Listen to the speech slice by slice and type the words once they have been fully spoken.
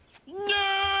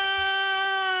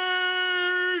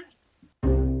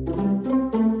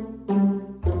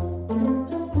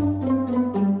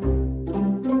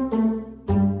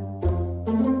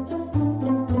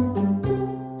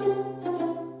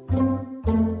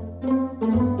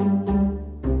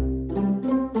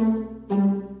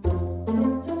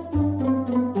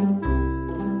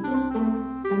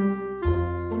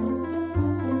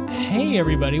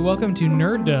everybody. Welcome to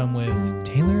Nerddom with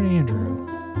Taylor and Andrew.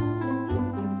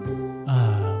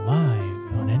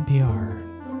 Live on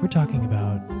NPR. We're talking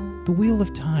about the Wheel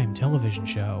of Time television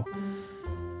show.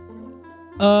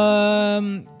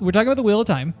 We're talking about the Wheel of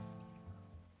Time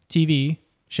TV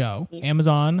show,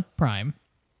 Amazon Prime.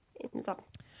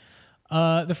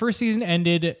 The first season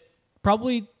ended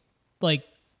probably like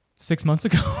 6 months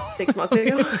ago. 6 months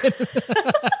ago.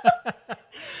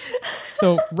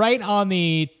 So right on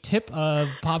the tip of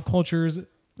pop culture's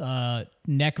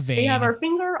neck vein. We have our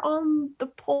finger on the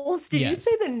pulse. Did you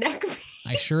say the neck vein?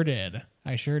 I sure did.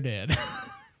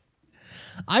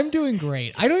 I'm doing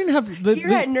great. I don't even have the... Here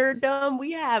at Nerddom,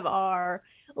 we have our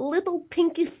little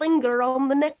pinky finger on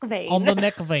the neck vein. On the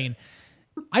neck vein.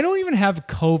 I don't even have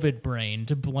COVID brain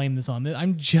to blame this on. I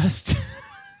just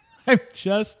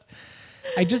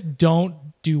don't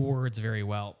do words very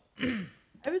well.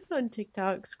 I was on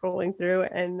TikTok scrolling through,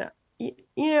 and you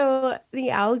know,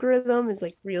 the algorithm is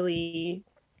like really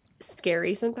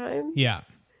scary sometimes. Yeah.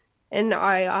 And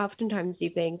I oftentimes see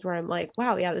things where I'm like,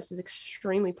 wow, yeah, this is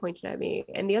extremely pointed at me.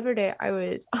 And the other day I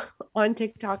was on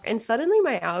TikTok and suddenly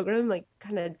my algorithm like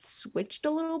kind of switched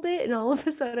a little bit. And all of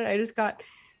a sudden I just got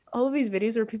all of these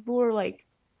videos where people were like,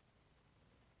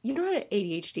 you don't have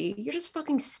ADHD, you're just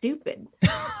fucking stupid.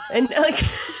 and like,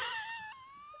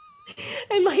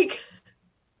 and like,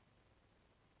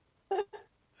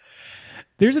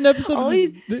 there's an episode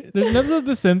of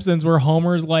The Simpsons where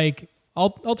Homer's like,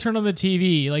 I'll turn on the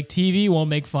TV. Like, TV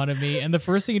won't make fun of me. And the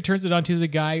first thing he turns it on to is a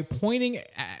guy pointing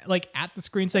at the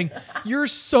screen saying, "You're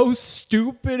so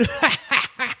stupid."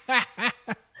 That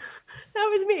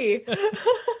was me.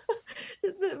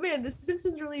 Man, The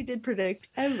Simpsons really did predict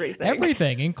everything.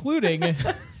 Everything, including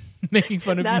making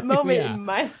fun of that you. moment in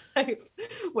my life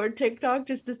where TikTok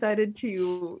just decided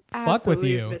to fuck with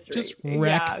you, just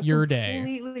wreck your day,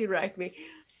 completely wreck me.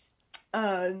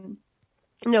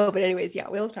 No, but anyways, yeah,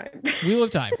 Wheel of Time. Wheel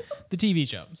of Time, the TV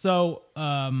show. So,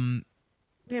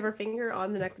 we have our finger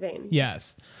on the neck vein.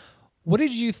 Yes. What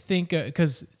did you think?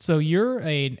 Because you're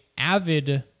an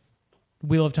avid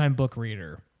Wheel of Time book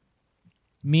reader.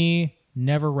 Me,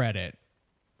 never read it.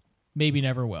 Maybe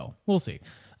never will. We'll see.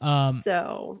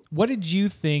 So, what did you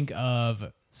think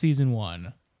of season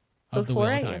 1 of the Wheel of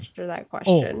Time? Before I answer that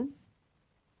question,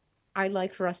 I'd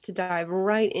like for us to dive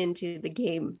right into the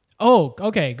game. Oh,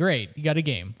 okay, great. You got a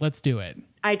game. Let's do it.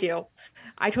 I do.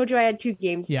 I told you I had 2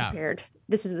 games prepared.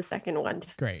 This is the second one.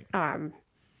 Great.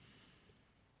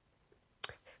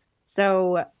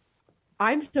 So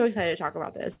I'm so excited to talk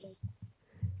about this.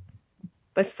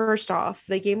 But first off,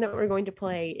 the game that we're going to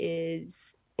play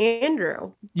is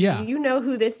Andrew. Yeah. Do you know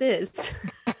who this is?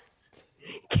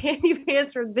 Can you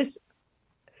answer this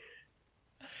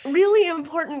really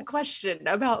important question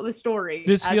about the story?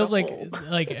 This feels like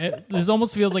this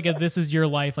almost feels like this is your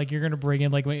life. Like you're gonna bring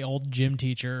in like my old gym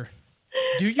teacher.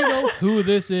 Do you know who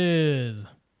this is?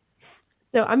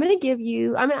 So I'm gonna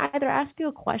either ask you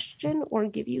a question or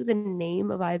give you the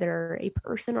name of either a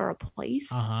person or a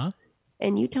place.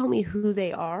 And you tell me who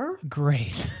they are.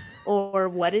 Great. Or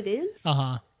what it is.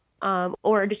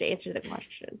 Or just answer the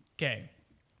question.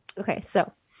 Okay,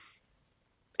 so.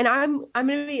 And I'm going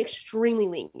to be extremely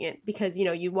lenient because, you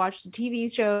know, you watch the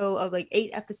TV show of like 8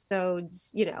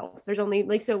 episodes, you know, there's only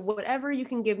like, so whatever you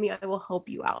can give me, I will help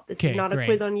you out. This is not a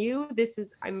quiz on you. This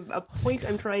is, I'm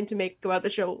trying to make about the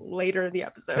show later in the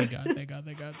episode. Thank God.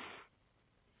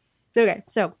 Okay,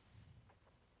 so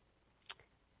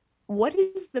what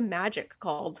is the magic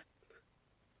called?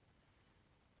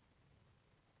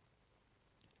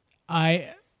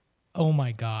 Oh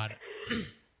my God.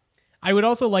 I would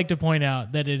also like to point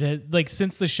out that it had, like,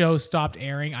 since the show stopped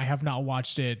airing, I have not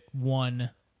watched it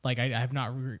I have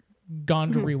not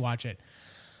gone to rewatch it.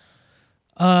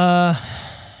 I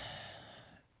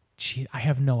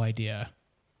have no idea.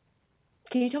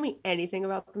 Can you tell me anything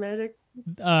about the magic?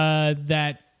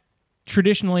 That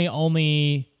traditionally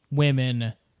only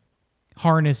women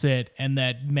harness it and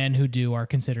that men who do are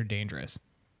considered dangerous.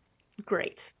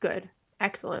 Great. Good.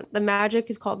 Excellent. The magic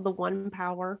is called the One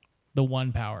Power. The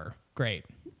One Power. Great.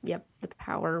 Yep, the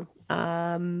power.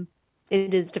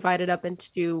 It is divided up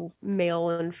into male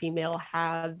and female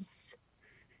halves,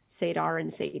 saidar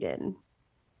and saidin.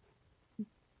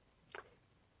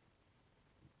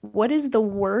 What is the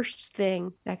worst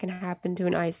thing that can happen to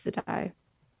an Aes Sedai?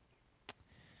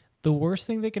 The worst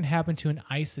thing that can happen to an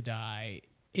Aes Sedai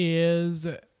is...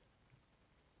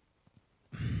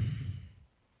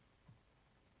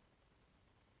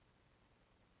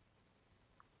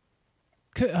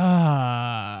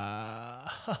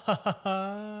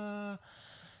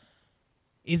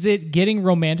 Is it getting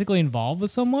romantically involved with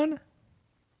someone?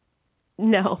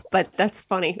 No, but that's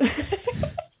funny.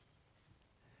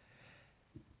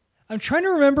 I'm trying to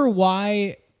remember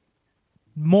why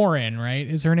Moiraine, right,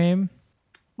 is her name?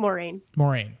 Moiraine.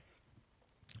 I'm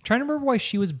trying to remember why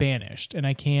she was banished, and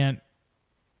I can't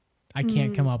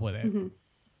come up with it.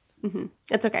 Mm-hmm. Mm-hmm.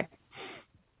 It's okay.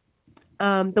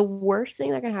 The worst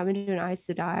thing that can happen to an Aes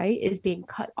Sedai is being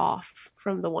cut off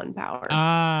from the one power.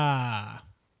 Ah.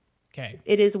 Okay.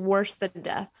 It is worse than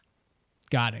death.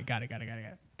 Got it. Got it. All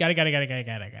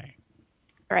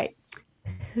right.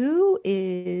 Who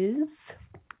is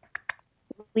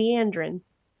Liandrin?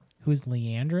 Who's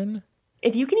Liandrin?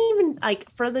 If you can even like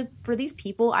for these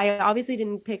people, I obviously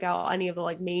didn't pick out any of the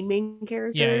like main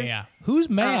characters. Yeah. Who's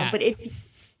Mat? But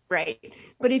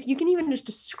if you can even just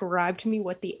describe to me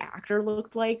what the actor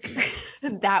looked like,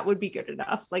 that would be good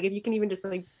enough. Like if you can even just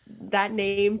like that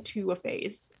name to a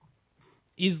face.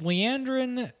 Is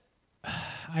Liandrin?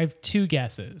 I have two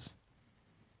guesses.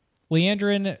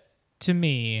 Liandrin to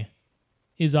me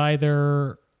is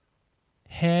either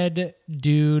head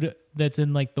dude that's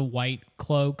in like the white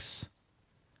cloaks,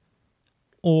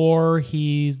 or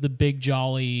he's the big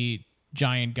jolly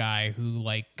giant guy who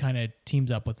like kind of teams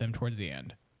up with them towards the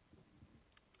end.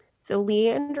 So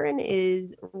Liandrin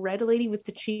is red lady with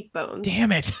the cheekbones.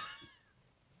 Damn it.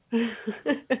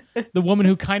 The woman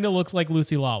who kind of looks like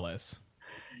Lucy Lawless.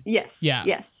 Yes. Yeah.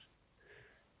 Yes.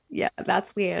 Yeah,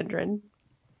 that's Liandrin.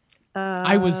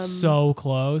 I was so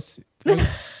close. I was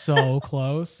so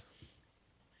close.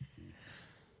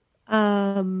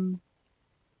 Who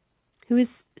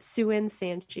is Siuan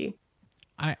Sanchi?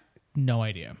 No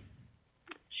idea.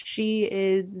 She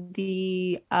is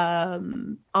the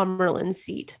Amyrlin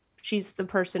seat. She's the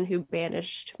person who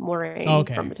banished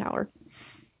Moiraine from the tower.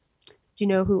 Do you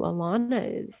know who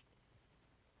Alanna is?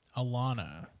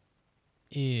 Alanna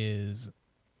is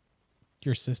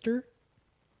your sister?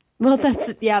 Well,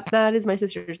 that is my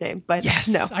sister's name. But yes,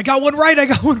 no. I got one right,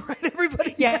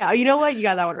 everybody. Yeah, you know what? You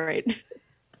got that one right.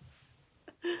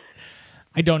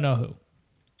 I don't know who.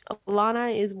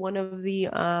 Alanna is one of the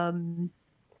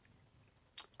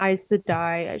Aes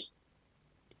Sedai.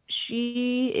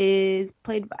 She is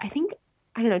played by, I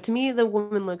don't know. To me, the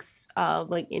woman looks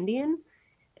like Indian,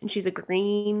 and she's a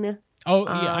green. Oh,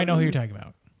 yeah, I know who you're talking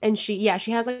about. And she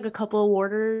has like a couple of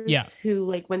warders who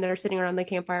like when they're sitting around the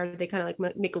campfire, they kind of like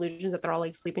make illusions that they're all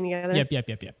like sleeping together. Yep.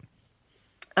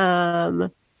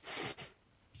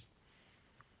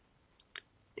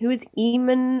 Who is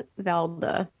Eamon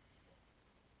Valda?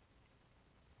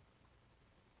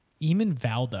 Eamon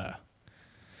Valda.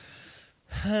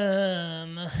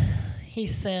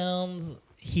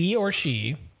 He or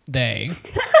she, they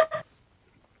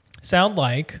sound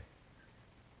like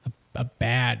a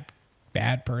bad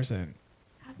person.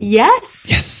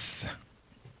 Yes.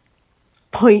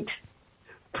 Point.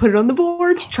 Put it on the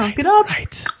board. Chalk it up.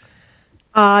 Right.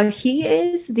 He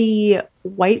is the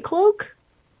White Cloak.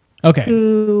 Okay.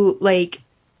 Who like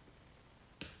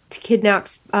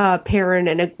kidnaps Perrin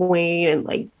and Egwene and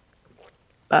like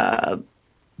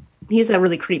he's a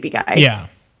really creepy guy. Yeah.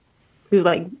 Who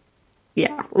like he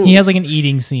has like an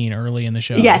eating scene early in the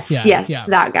show. Yes,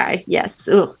 that guy. Yes.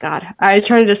 Oh God, I was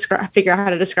trying to figure out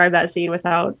how to describe that scene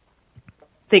without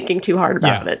thinking too hard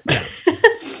about it.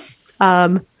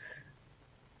 Yeah.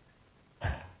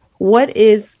 What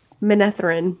is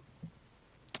Manetheren?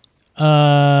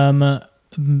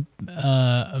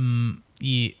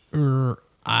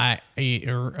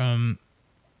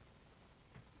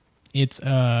 It's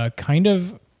kind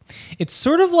of. It's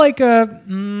sort of like a,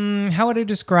 how would I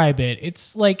describe it?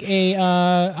 It's like a,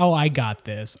 I got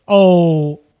this.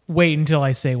 Oh, wait until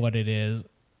I say what it is.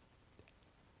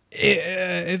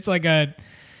 It's like a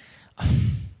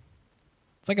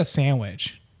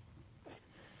sandwich.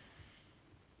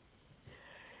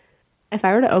 If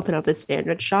I were to open up a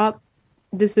sandwich shop,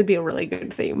 this would be a really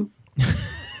good theme.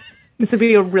 This would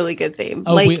be a really good theme.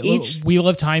 Oh, like each Wheel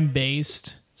of Time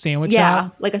based sandwich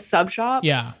shop? Like a sub shop.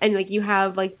 Yeah. And like you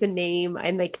have like the name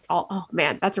and like oh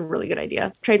man, that's a really good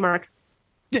idea. Trademark.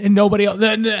 Nobody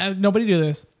do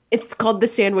this. It's called the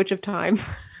Sandwich of Time.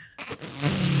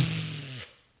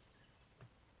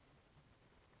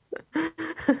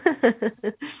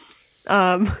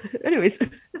 Anyways.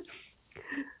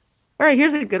 All right,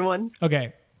 here's a good one.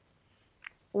 Okay.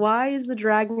 Why is the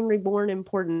Dragon Reborn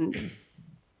important?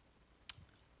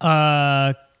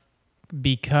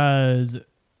 Because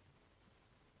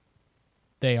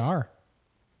they are.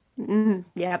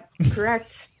 Yep,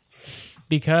 correct.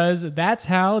 Because that's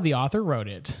how the author wrote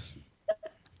it.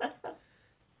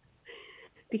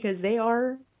 Because they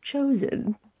are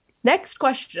chosen. Next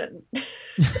question.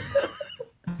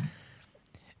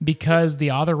 Because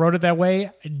the author wrote it that way.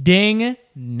 Ding,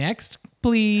 Next,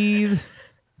 please.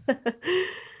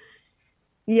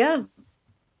 Yeah.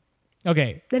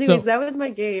 Okay. Anyways, that was my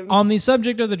game. On the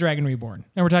subject of the Dragon Reborn,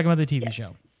 and we're talking about the TV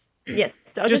show. Yes.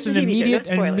 So just an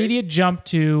immediate jump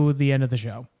to the end of the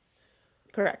show.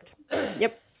 Correct.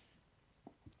 Yep.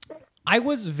 I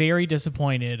was very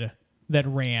disappointed that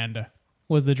Rand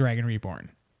was the Dragon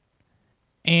Reborn.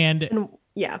 And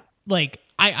yeah. Like,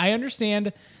 I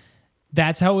understand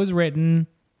that's how it was written.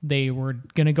 They were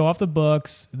going to go off the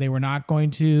books. They were not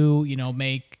going to,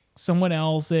 make someone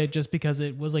else it just because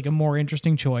it was like a more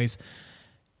interesting choice.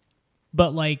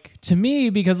 But like, to me,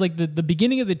 because like the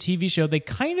beginning of the TV show, they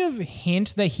kind of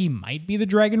hint that he might be the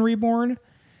Dragon Reborn.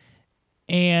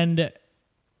 And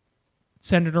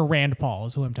Senator Rand Paul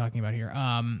is who I'm talking about here.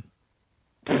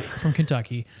 From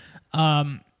Kentucky.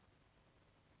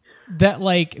 That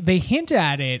like they hint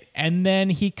at it and then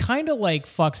he kind of like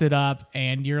fucks it up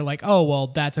and you're like, oh, well,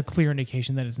 that's a clear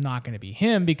indication that it's not going to be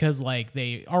him because like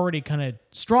they already kind of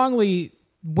strongly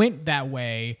went that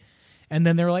way. And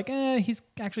then they're like, he's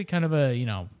actually kind of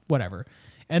a, whatever.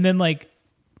 And then like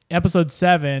episode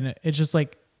 7, it's just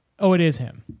like, oh, it is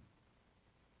him.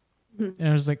 And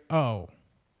I was like, oh.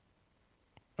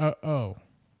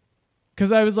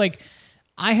 Because I was like,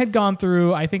 I had gone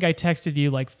through, I think I texted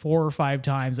you like 4 or 5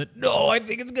 times that, no, I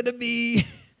think it's going to be.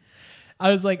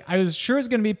 I was sure it's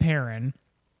going to be Perrin.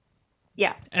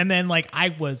 Yeah. And then like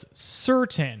I was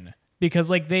certain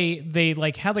because like they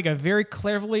like had like a very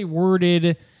cleverly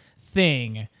worded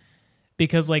thing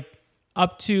because like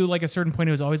up to like a certain point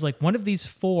it was always like one of these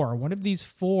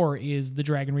four is the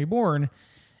Dragon Reborn.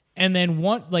 And then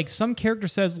one, like some character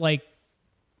says like,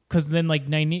 because then like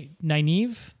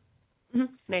Nynaeve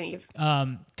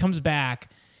comes back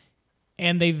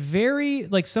and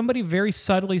they somebody very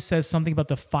subtly says something about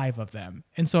the 5 of them.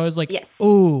 And so I was like, yes.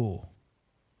 Ooh.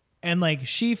 And like,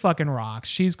 she fucking rocks.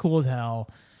 She's cool as hell.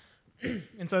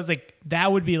 And so I was like,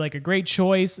 that would be like a great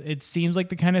choice. It seems like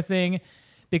the kind of thing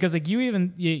because like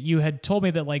you had told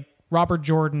me that like Robert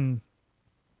Jordan,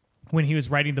 when he was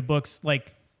writing the books,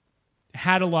 like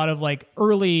had a lot of like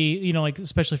early, like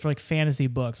especially for like fantasy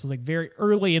books, it was like very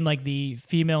early in like the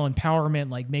female empowerment,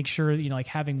 like make sure, like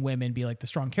having women be like the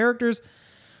strong characters.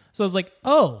 So I was like,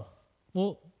 oh,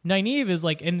 well, Nynaeve is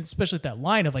like, and especially that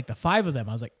line of like the 5 of them,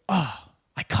 I was like, oh,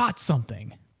 I caught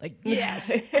something. Like,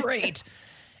 yes, great.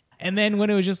 And then when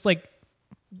it was just like,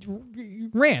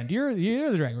 Rand, you're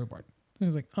the Dragon Reborn. I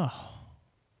was like, oh.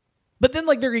 But then,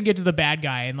 like, they're going to get to the bad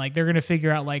guy, and, like, they're going to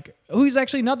figure out, like, oh, he's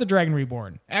actually not the Dragon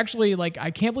Reborn. Actually, like, I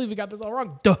can't believe we got this all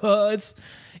wrong. Duh. It's,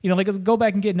 like, let's go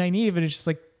back and get Nynaeve, and it's just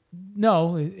like,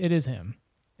 no, it is him.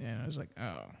 And I was like,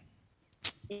 oh.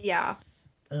 Yeah.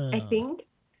 I think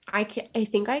I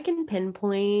can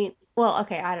pinpoint, well,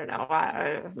 okay, I don't know.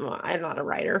 I'm not a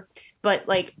writer. But,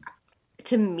 like,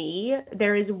 to me,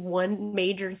 there is one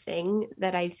major thing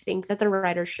that I think that the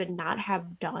writer should not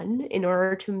have done in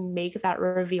order to make that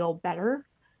reveal better.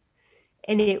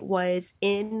 And it was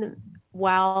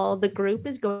while the group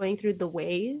is going through the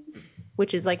ways,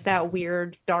 which is like that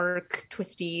weird, dark,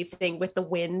 twisty thing with the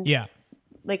wind. Yeah.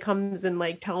 Like comes and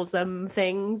like tells them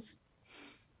things.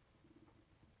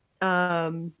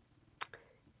 In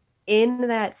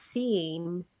that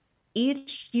scene,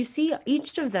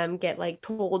 each of them get like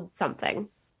told something,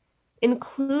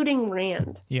 including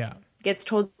Rand. Yeah. Gets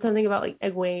told something about like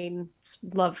Egwene's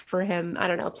love for him. I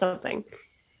don't know, something.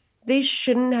 They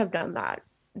shouldn't have done that.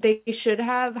 They should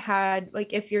have had,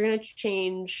 like, if you're going to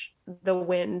change the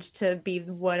wind to be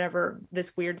whatever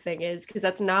this weird thing is, because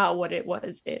that's not what it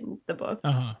was in the books.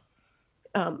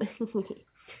 Uh-huh.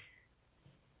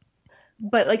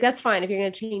 But like, that's fine if you're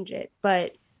going to change it.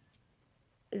 But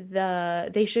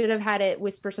they should have had it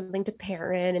whisper something to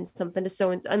Perrin and something to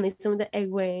so-and-so, and something to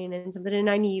Egwene and something to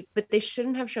Nynaeve, but they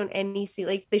shouldn't have shown any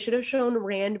like they should have shown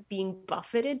Rand being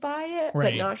buffeted by it,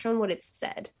 right, but not shown what it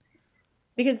said.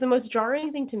 Because the most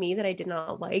jarring thing to me that I did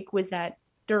not like was that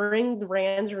during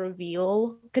Rand's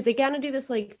reveal, because they kind of do this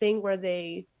like thing where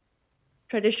they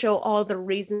try to show all the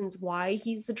reasons why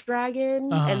he's the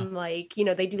dragon, and like,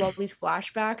 they do all these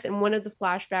flashbacks, and one of the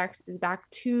flashbacks is back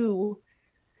to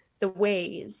the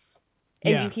ways,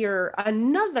 and you hear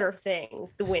another thing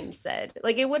the wind said.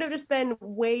 Like, it would have just been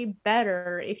way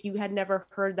better if you had never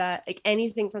heard that, like,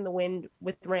 anything from the wind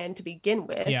with Rand to begin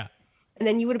with. Yeah. And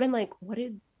then you would have been like, what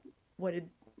did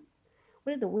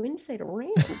the wind say to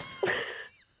Rand?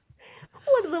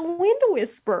 What did the wind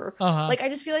whisper? Like, I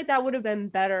just feel like that would have been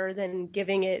better than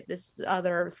giving it this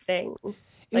other thing.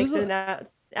 Like,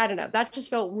 I don't know. That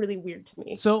just felt really weird to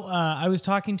me. So I was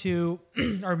talking to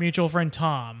our mutual friend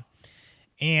Tom,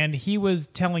 and he was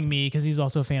telling me, because he's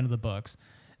also a fan of the books,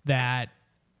 that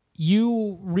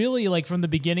you really, like, from the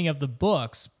beginning of the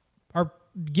books are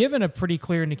given a pretty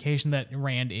clear indication that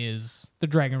Rand is the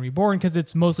Dragon Reborn, because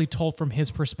it's mostly told from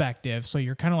his perspective. So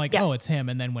you're kind of like, oh, it's him.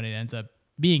 And then when it ends up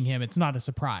being him, it's not a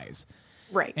surprise.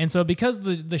 Right. And so because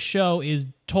the show is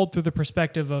told through the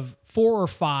perspective of 4 or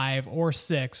 5 or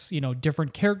 6,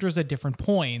 different characters at different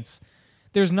points,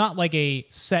 there's not like a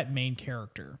set main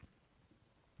character.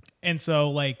 And so,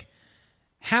 like,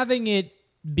 having it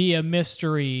be a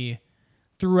mystery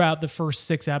throughout the first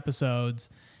 6 episodes,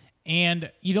 and,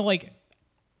 like,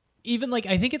 even, like,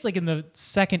 I think it's, like, in the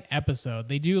second episode,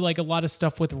 they do, like, a lot of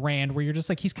stuff with Rand where you're just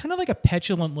like, he's kind of like a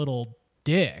petulant little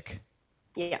dick.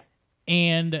 Yeah.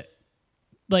 And,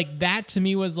 like, that to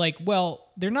me was like, well,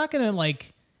 they're not going to,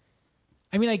 like,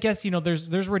 I mean, I guess,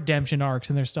 there's redemption arcs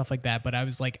and there's stuff like that, but I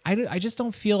was like, I just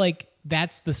don't feel like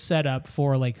that's the setup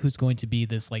for, like, who's going to be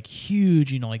this, like,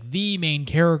 huge, like, the main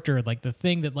character, like, the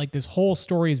thing that, like, this whole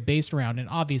story is based around. And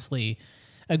obviously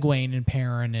Egwene and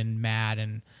Perrin and Mat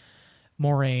and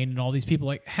Moiraine and all these people,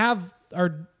 like,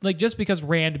 are like, just because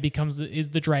Rand is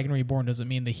the Dragon Reborn doesn't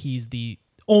mean that he's the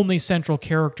only central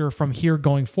character from here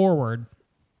going forward.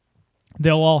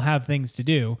 They'll all have things to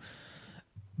do.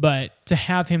 But to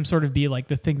have him sort of be, like,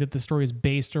 the thing that the story is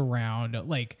based around,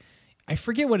 like, I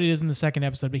forget what it is in the second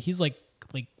episode, but he's like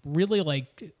really,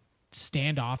 like,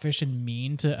 standoffish and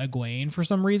mean to Egwene for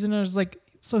some reason. I was like,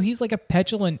 so he's like a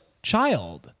petulant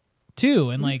child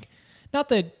too. And like, not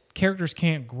that characters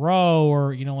can't grow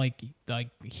or, like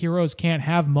heroes can't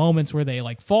have moments where they,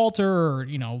 like, falter or,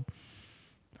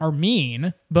 are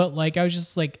mean, but, like, I was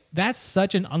just like, that's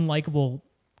such an unlikable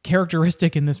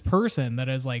characteristic in this person that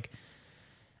is, like,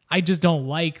 I just don't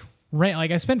like Rand.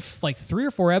 Like, I spent like 3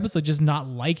 or 4 episodes just not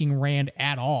liking Rand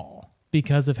at all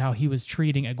because of how he was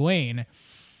treating Egwene.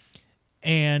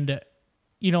 And,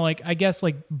 like, I guess,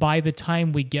 like, by the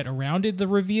time we get around to the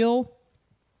reveal,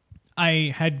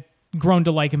 I had grown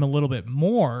to like him a little bit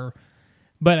more,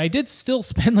 but I did still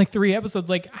spend like 3 episodes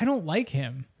like, I don't like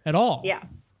him at all. Yeah.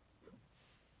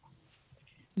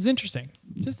 It's interesting.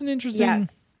 Just an interesting choice.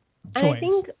 And I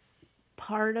think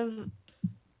part of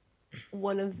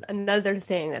another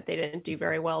thing that they didn't do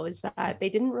very well is that they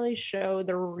didn't really show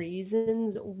the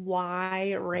reasons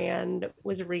why Rand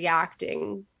was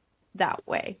reacting that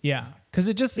way. Yeah, because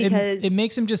it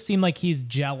makes him just seem like he's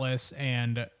jealous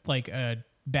and like a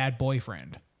bad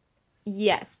boyfriend.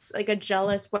 Yes, like a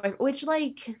jealous boyfriend, which,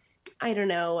 like, I don't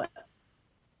know.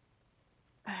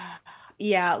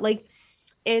 Yeah, like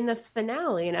in the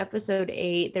finale in episode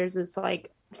 8, there's this,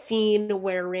 like, scene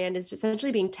where Rand is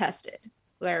essentially being tested,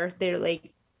 where they're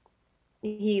like,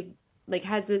 he, like,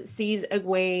 sees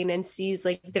Egwene and sees,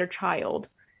 like, their child,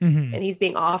 and he's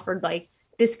being offered, like,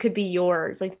 this could be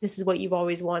yours, like, this is what you've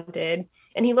always wanted,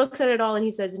 and he looks at it all and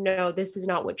he says, no, this is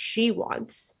not what she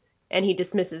wants, and he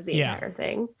dismisses the entire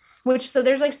thing, which, so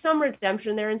there's, like, some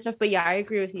redemption there and stuff. But yeah, I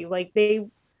agree with you, like,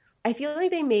 I feel like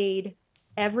they made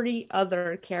every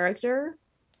other character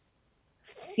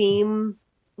seem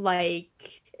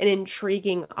like an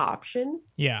intriguing option,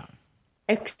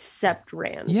 except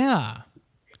Rand.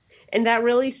 And that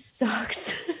really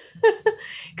sucks,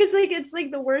 because, like, it's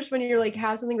like the worst when you're, like,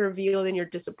 have something revealed and you're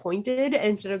disappointed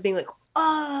instead of being like,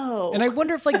 oh. And I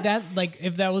wonder if, like, that, like,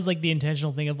 if that was, like, the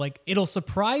intentional thing of, like, it'll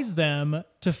surprise them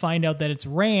to find out that it's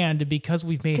Rand because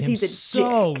we've made him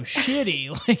so shitty.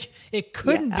 Like, it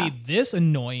couldn't be this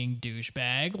annoying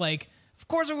douchebag. Like, of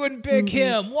course we wouldn't pick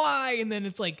him. Why? And then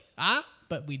it's like,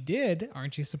 but we did.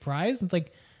 Aren't you surprised? It's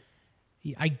like,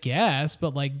 I guess,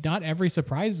 but, like, not every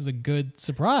surprise is a good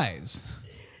surprise.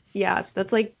 Yeah,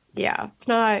 that's like, it's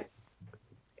not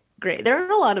great. There are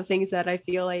a lot of things that I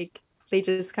feel like they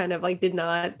just kind of, like, did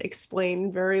not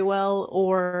explain very well,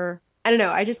 or I don't know.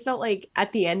 I just felt like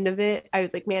at the end of it, I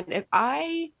was like, man, if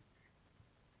I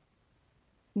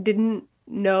didn't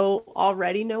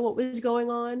already know what was going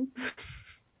on,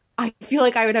 I feel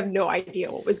like I would have no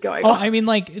idea what was going on. I mean,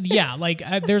 like, yeah, like,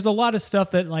 there's a lot of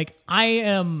stuff that, like, I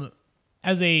am,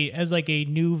 as like a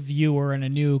new viewer and a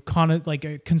new like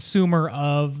a consumer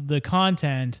of the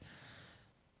content,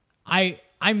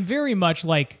 I'm very much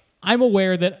like, I'm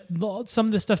aware that some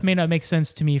of this stuff may not make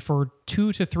sense to me for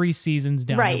 2 to 3 seasons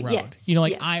down the road. Yes,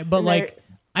 like, yes.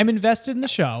 I'm invested in the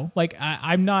show. Like,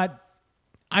 I'm not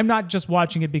just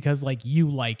watching it because, like, you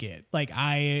like it. Like,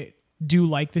 I do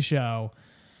like the show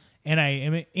and I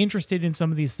am interested in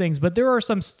some of these things, but there are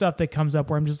some stuff that comes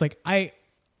up where I'm just like,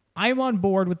 I'm on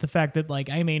board with the fact that, like,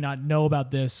 I may not know about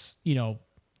this,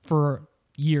 for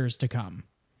years to come.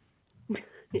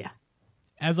 Yeah.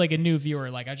 As, like, a new viewer,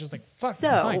 like, I just, like, fuck.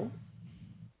 So,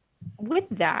 with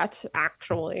that,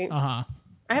 actually,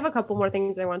 I have a couple more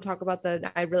things I want to talk about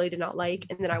that I really did not like,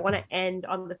 and then I want to end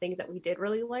on the things that we did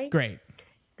really like. Great.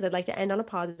 Because I'd like to end on a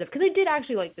positive, because I did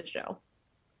actually like the show.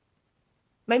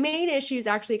 My main issues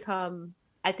actually come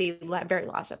at the very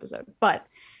last episode, but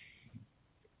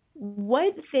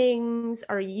what things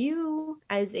are you,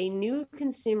 as a new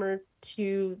consumer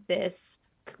to this,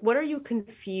 what are you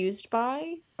confused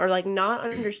by, or like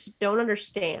don't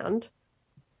understand?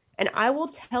 And I will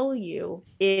tell you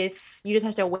if you just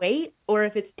have to wait, or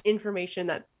if it's information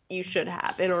that you should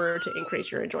have in order to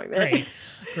increase your enjoyment.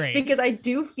 Great. Because I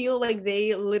do feel like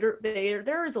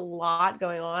there is a lot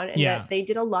going on, and that they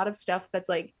did a lot of stuff that's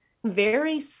like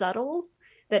very subtle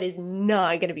that is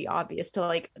not going to be obvious to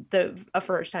like a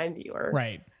first time viewer.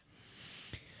 Right.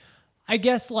 I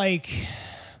guess like,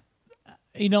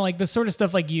 like the sort of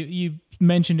stuff like you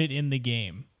mentioned it in the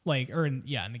game, like, in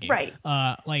the game. Right.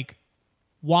 Like,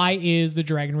 why is the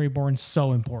Dragon Reborn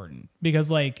so important? Because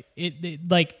like it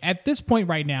like at this point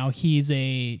right now, he's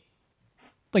a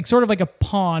like sort of like a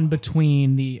pawn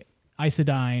between the Aes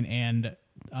Sedai and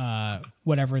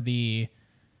whatever the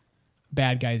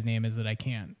bad guy's name is that I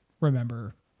can't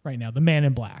remember right now. The Man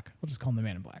in Black. We'll just call him the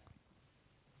Man in Black.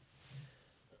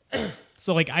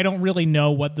 So like I don't really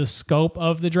know what the scope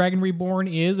of the Dragon Reborn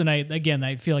is, and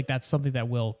I feel like that's something that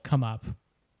will come up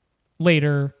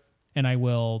later, and I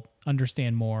will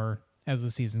understand more as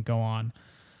the seasons go on.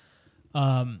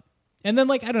 And then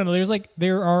like I don't know,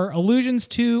 there are allusions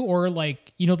to, or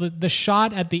like the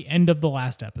shot at the end of the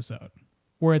last episode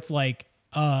where it's like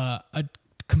a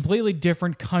completely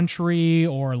different country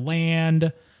or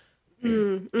land.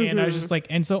 Mm-hmm. And I was just like,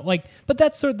 and so like, but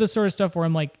that's the sort of stuff where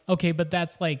I'm like, okay, but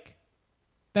that's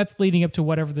leading up to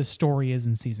whatever the story is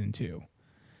in season 2.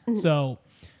 Mm-hmm. So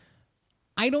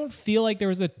I don't feel like there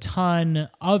was a ton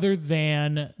other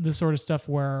than the sort of stuff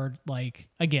where, like,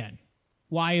 again,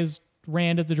 why is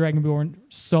Rand as the Dragonborn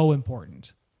so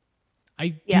important? I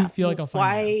do feel like I'll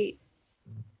find out.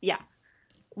 Yeah.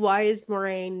 Why is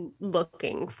Moiraine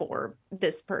looking for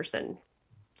this person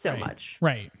so much?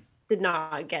 Right. Did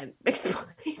not get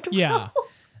explained. Yeah.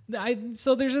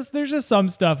 So there's just some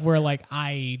stuff where like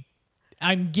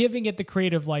I'm giving it the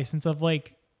creative license of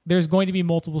like, there's going to be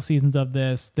multiple seasons of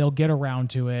this. They'll get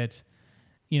around to it.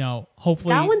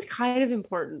 Hopefully. That one's kind of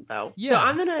important though. Yeah. So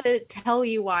I'm going to tell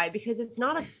you why, because it's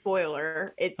not a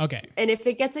spoiler. It's okay. And if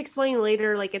it gets explained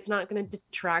later, like it's not going to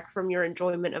detract from your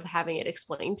enjoyment of having it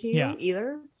explained to you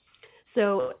either.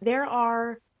 So there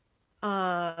are,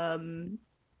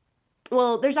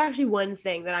 there's actually one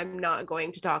thing that I'm not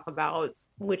going to talk about,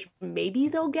 which maybe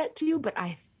they'll get to, but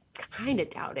I kind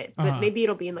of doubt it. But maybe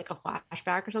it'll be in like a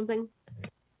flashback or something.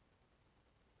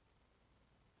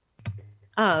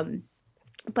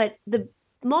 But the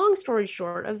long story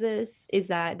short of this is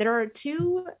that there are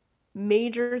two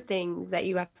major things that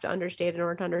you have to understand in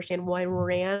order to understand why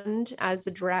Rand as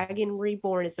the Dragon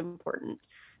Reborn is important.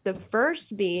 The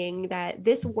first being that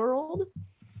this world,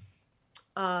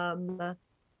 the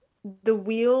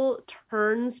wheel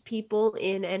turns people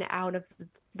in and out of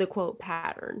the quote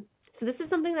pattern. So this is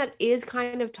something that is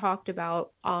kind of talked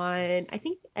about on, I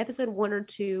think, episode 1 or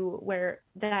 2, where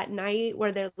that night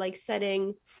where they're like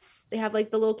they have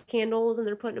like the little candles and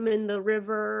they're putting them in the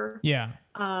river. Yeah.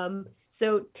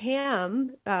 So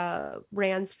Tam,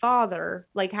 Rand's father,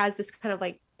 like has this kind of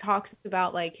like talks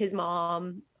about like his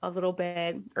mom a little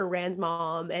bit, or Rand's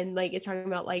mom, and like it's talking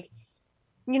about like,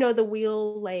 the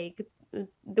wheel, like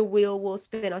the wheel will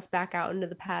spin us back out into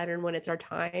the pattern when it's our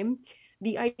time.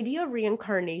 The idea of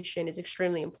reincarnation is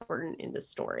extremely important in this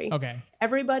story. Okay.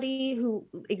 Everybody who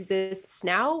exists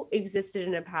now existed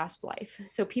in a past life.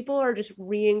 So people are just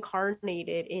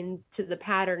reincarnated into the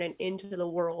pattern and into the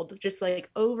world, just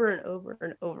like over and over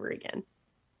and over again.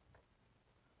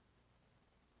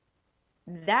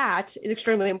 That is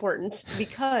extremely important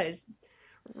because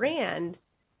Rand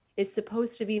is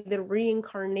supposed to be the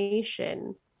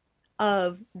reincarnation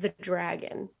of the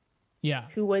dragon. Yeah.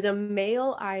 Who was a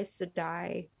male Aes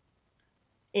Sedai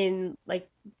in like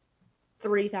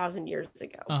 3,000 years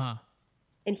ago. Uh-huh.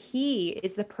 And he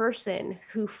is the person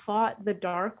who fought the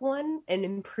Dark One and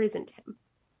imprisoned him.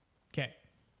 Okay.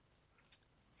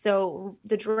 So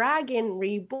the Dragon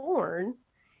Reborn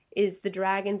is the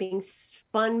dragon being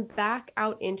spun back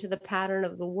out into the pattern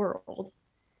of the world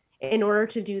in order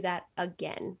to do that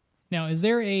again. Now, is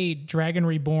there a Dragon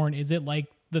Reborn? Is it like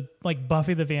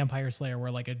Buffy the Vampire Slayer,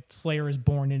 where like a Slayer is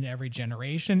born into every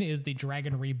generation? Is the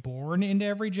Dragon Reborn into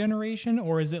every generation?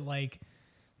 Or is it like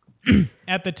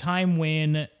at the time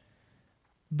when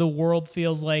the world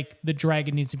feels like the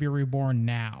dragon needs to be reborn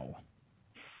now?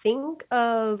 Think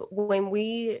of when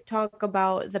we talk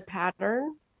about the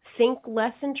pattern, think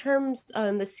less in terms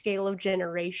on the scale of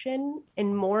generation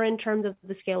and more in terms of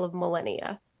the scale of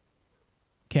millennia.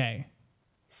 Okay.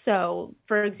 So,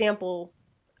 for example,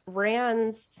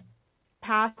 Rand's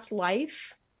past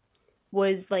life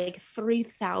was like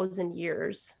 3,000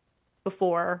 years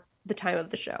before the time of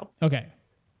the show. Okay.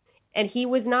 And he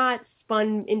was not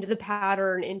spun into the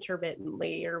pattern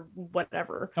intermittently or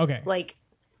whatever. Okay. Like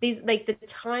these, like the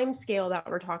time scale that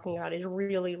we're talking about is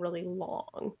really, really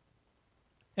long.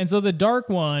 And so the Dark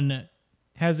One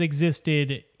has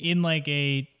existed in like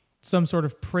some sort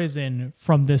of prison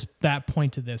from that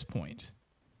point to this point.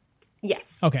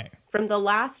 Yes. Okay. From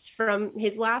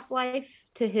his last life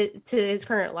to his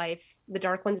current life, the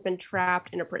Dark One's been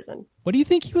trapped in a prison. What do you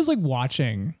think he was like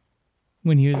watching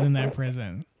when he was in that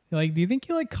prison? Like, do you think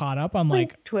he like caught up on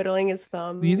like twiddling his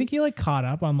thumbs? Do you think he like caught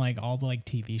up on like all the like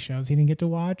TV shows he didn't get to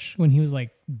watch when he was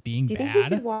like being bad? Do you think he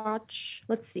could watch?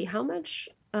 Let's see, how much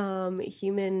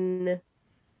human?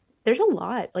 There's a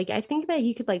lot. Like, I think that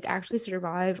he could like actually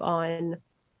survive on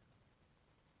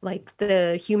like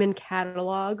the human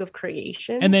catalog of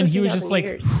creation. And then he was just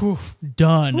like,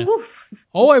 done. Oof.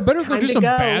 Oh, I better go do some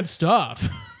bad stuff.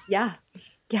 Yeah.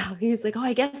 Yeah. He was like, oh,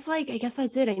 I guess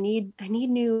that's it. I need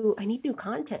new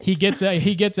content. He gets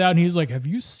out and he's like, have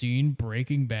you seen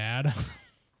Breaking Bad?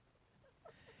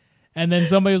 And then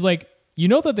somebody was like, you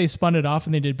know that they spun it off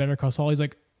and they did Better Call Saul. He's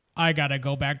like, I gotta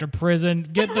go back to prison.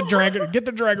 Get the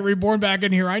Dragon Reborn back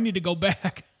in here. I need to go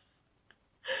back.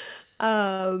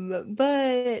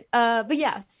 But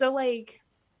yeah, so like,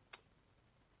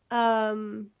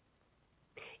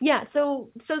 yeah,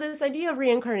 so this idea of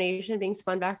reincarnation being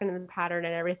spun back into the pattern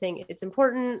and everything, it's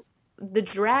important. The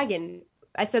dragon,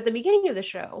 I said at the beginning of the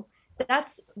show,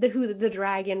 that's who the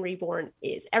Dragon Reborn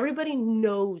is. Everybody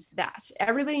knows that.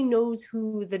 Everybody knows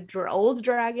who the old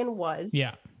dragon was.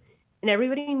 Yeah. And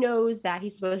everybody knows that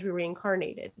he's supposed to be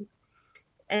reincarnated.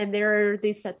 And there are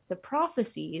these sets of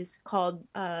prophecies called,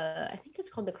 I think it's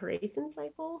called the Carathan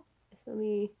Cycle.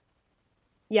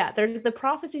 There's the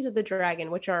prophecies of the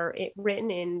dragon, which are written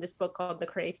in this book called the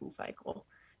Carathan Cycle,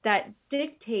 that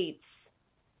dictates,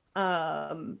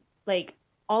 like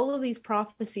all of these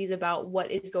prophecies about what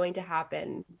is going to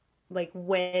happen, like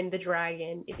when the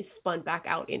dragon is spun back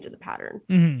out into the pattern.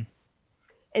 Mm-hmm.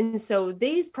 And so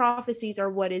these prophecies are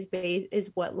what is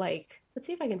like, let's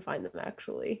see if I can find them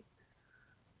actually.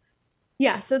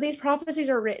 Yeah, so these prophecies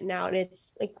are written out, and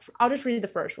it's like, I'll just read the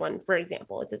first one, for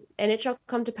example. It says, and it shall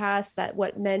come to pass that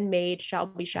what men made shall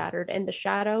be shattered, and the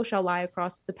shadow shall lie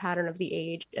across the pattern of the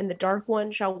age, and the dark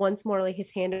one shall once more lay his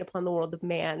hand upon the world of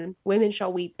man. Women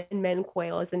shall weep, and men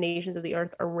quail as the nations of the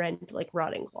earth are rent like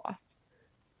rotting cloth.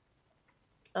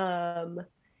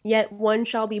 Yet one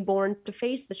shall be born to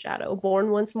face the shadow,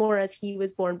 born once more as he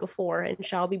was born before, and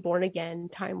shall be born again,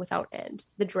 time without end.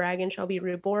 The dragon shall be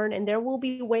reborn, and there will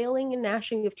be wailing and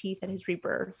gnashing of teeth at his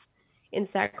rebirth. In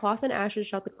sackcloth and ashes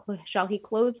shall he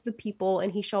clothe the people,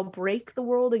 and he shall break the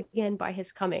world again by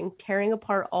his coming, tearing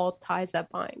apart all ties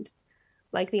that bind.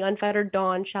 Like the unfettered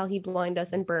dawn shall he blind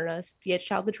us and burn us, yet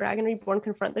shall the dragon reborn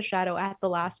confront the shadow at the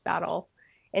last battle,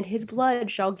 and his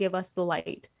blood shall give us the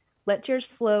light. Let tears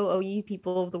flow, O ye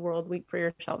people of the world, weep for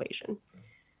your salvation.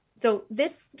 So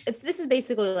this is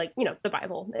basically like, the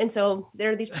Bible. And so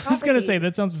there are these prophecies. I was going to say,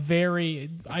 that sounds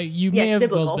very, may have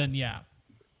biblical. Been, yeah.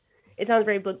 It sounds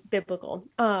very biblical.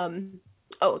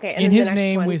 Okay. And in his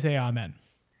name, we say amen.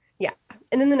 Yeah.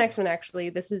 And then the next one, actually,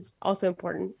 this is also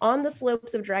important. On the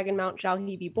slopes of Dragon Mount shall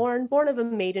he be born of a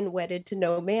maiden wedded to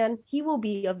no man. He will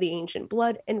be of the ancient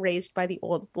blood and raised by the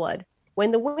old blood.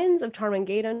 When the winds of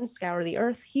Tarmangaddon scour the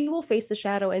earth, he will face the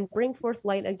shadow and bring forth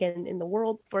light again in the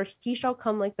world, for he shall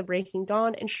come like the breaking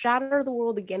dawn and shatter the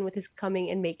world again with his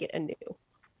coming and make it anew.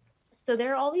 So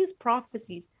there are all these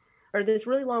prophecies, or this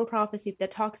really long prophecy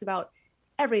that talks about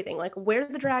everything, like where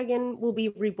the dragon will be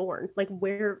reborn, like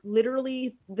where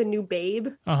literally the new babe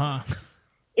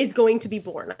is going to be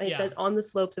born. It says on the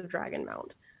slopes of Dragon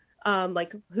Mount.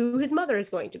 Like who his mother is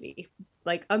going to be,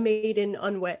 like a maiden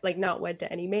unwed, like not wed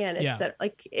to any man, etc.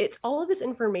 Like it's all of this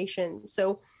information.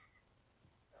 So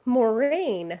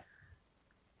Moiraine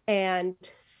and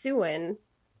Siuan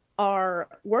are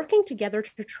working together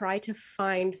to try to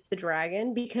find the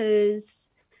dragon, because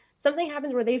something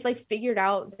happens where they've like figured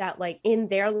out that like in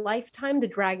their lifetime the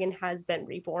dragon has been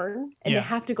reborn, and they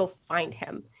have to go find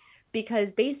him,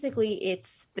 because basically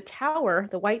it's the tower,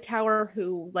 the White Tower,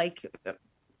 who like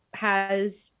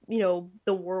has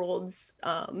the world's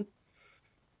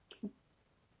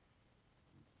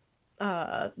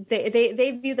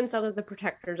they view themselves as the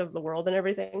protectors of the world and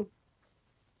everything.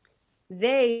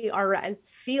 they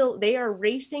are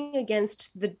racing against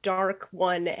the Dark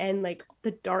One and like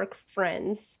the Dark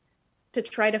Friends to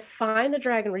try to find the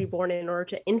Dragon Reborn in order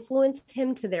to influence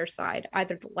him to their side,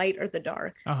 either the light or the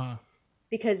dark.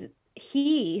 Because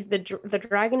the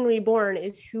Dragon Reborn,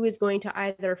 is who is going to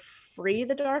either free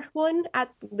the Dark One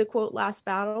at the quote last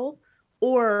battle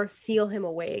or seal him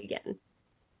away again.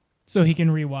 So he can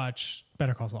rewatch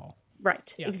Better Call Saul.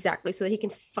 Right, yeah. Exactly. So that he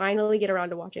can finally get around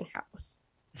to watching House.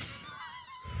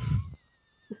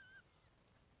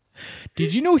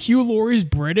 Did you know Hugh Laurie's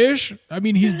British? I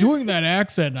mean, he's doing that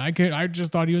accent. I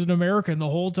just thought he was an American the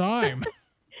whole time.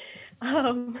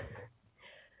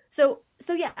 So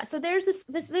there's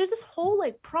this whole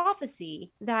like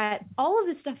prophecy that all of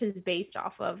this stuff is based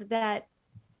off of, that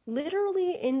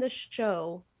literally in the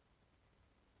show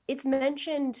it's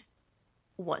mentioned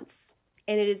once,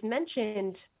 and it is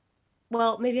mentioned,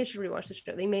 well, maybe I should rewatch the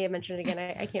show. They may have mentioned it again.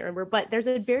 I can't remember, but there's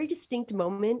a very distinct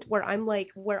moment where I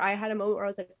had a moment where I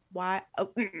was like, why?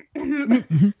 Oh.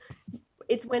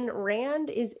 It's when Rand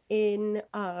is in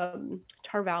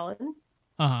Tar Valon.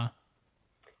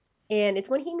 And it's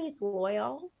when he meets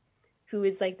Loial, who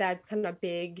is like that kind of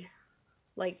big,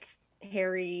 like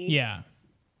hairy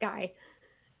guy.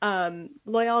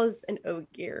 Loial is an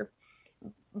Ogier,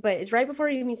 but it's right before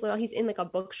he meets Loial. He's in like a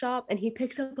bookshop and he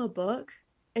picks up a book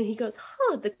and he goes,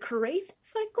 the Karaith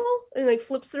cycle, and like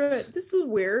flips through it. This is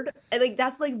weird. And like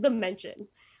that's like the mention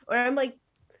where I'm like,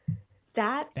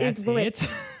 that's what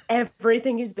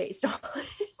everything is based on.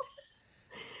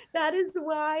 That is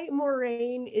why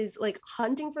Moiraine is like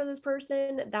hunting for this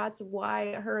person. That's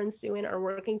why her and Siuan are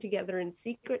working together in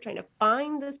secret, trying to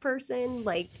find this person.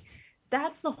 Like,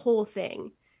 that's the whole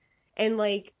thing. And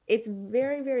like, it's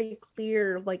very, very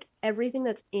clear, like everything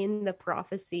that's in the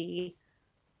prophecy,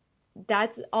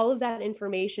 that's all of that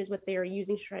information is what they are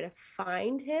using to try to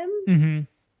find him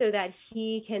so that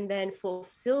he can then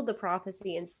fulfill the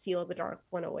prophecy and seal the Dark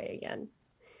One away again.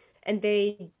 And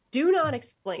they do not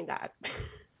explain that.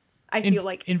 I feel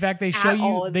like, in fact, they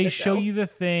show you the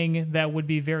thing that would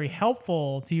be very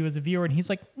helpful to you as a viewer, and he's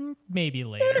like, maybe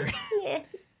later.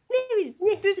 Maybe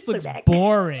this looks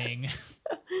boring.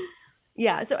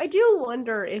 Yeah, so I do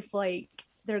wonder if like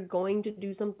they're going to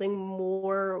do something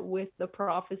more with the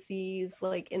prophecies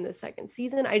like in the second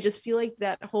season. I just feel like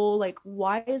that whole like,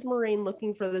 why is Moiraine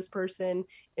looking for this person,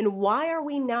 and why are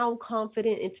we now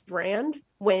confident it's Rand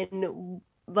when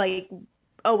like,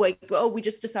 we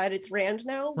just decided it's Rand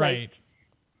now. Right. Like,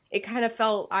 it kind of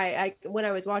felt, I when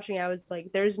I was watching, I was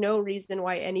like, there's no reason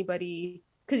why anybody,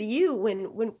 because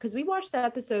because we watched the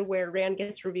episode where Rand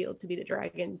gets revealed to be the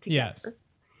dragon together. Yes.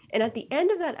 And at the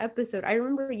end of that episode, I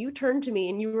remember you turned to me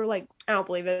and you were like, I don't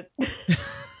believe it.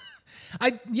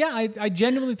 I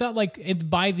genuinely thought like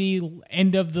by the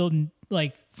end of the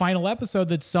like final episode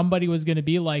that somebody was going to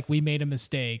be like, we made a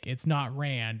mistake. It's not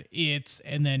Rand.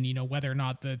 And then, whether or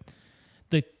not the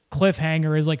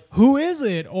cliffhanger is like, who is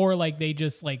it? Or like they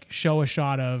just like show a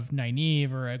shot of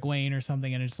Nynaeve or Egwene or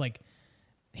something, and it's like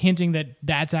hinting that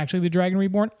that's actually the Dragon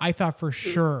Reborn. I thought for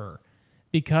sure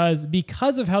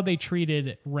because of how they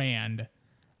treated Rand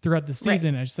throughout the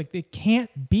season, I was just like, it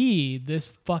can't be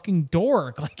this fucking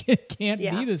dork. Like it can't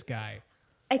be this guy.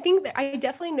 I think that I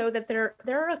definitely know that there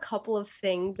are a couple of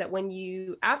things that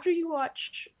after you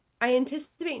watch, I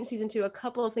anticipate in season 2 a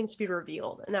couple of things to be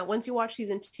revealed, and that once you watch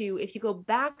season 2, if you go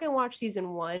back and watch season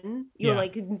 1, you'll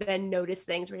like then notice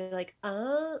things where you're like,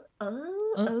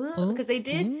 because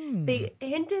they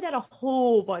hinted at a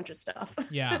whole bunch of stuff.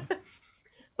 Yeah.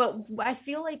 But I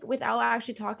feel like without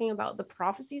actually talking about the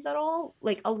prophecies at all,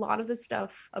 like a lot of the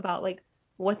stuff about like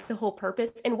what the whole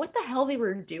purpose and what the hell they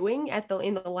were doing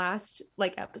in the last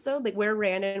like episode, like where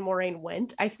Rand and Moiraine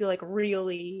went, I feel like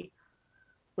really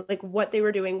like what they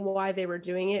were doing, why they were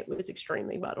doing it was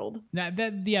extremely muddled.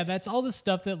 That's all the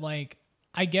stuff that like,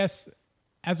 I guess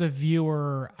as a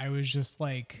viewer, I was just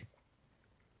like,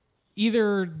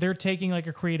 either they're taking like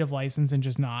a creative license and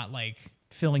just not like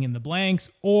filling in the blanks,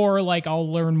 or like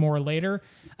I'll learn more later.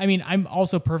 I mean, I'm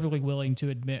also perfectly willing to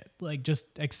admit, like,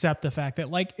 just accept the fact that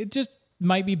like it just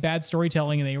might be bad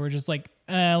storytelling and they were just like,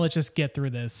 let's just get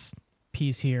through this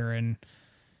piece here and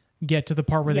get to the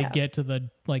part where they get to the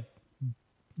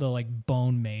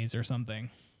bone maze or something.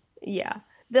 Yeah.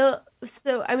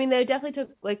 So I mean, they definitely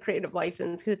took like creative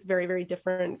license because it's very, very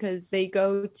different, because they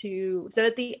go to, so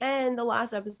at the end, the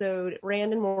last episode,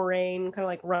 Rand and Moiraine kind of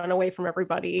like run away from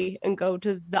everybody and go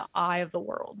to the Eye of the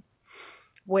World,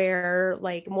 where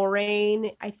like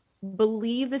Moiraine, I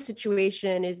believe the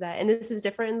situation is that, and this is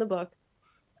different in the book,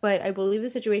 but I believe the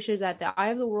situation is that the Eye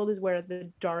of the World is where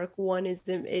the Dark One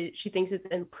she thinks it's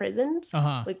imprisoned,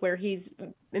 like where he's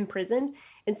imprisoned.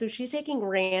 And so she's taking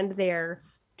Rand there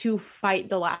to fight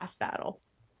the last battle.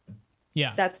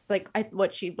 Yeah. That's like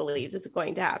what she believes is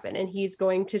going to happen. And he's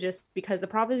going to just, because the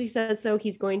prophecy says so,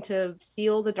 he's going to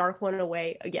seal the Dark One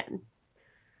away again.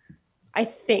 I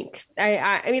think.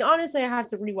 I mean, honestly, I have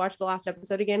to rewatch the last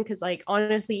episode again because, like,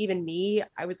 honestly, even me,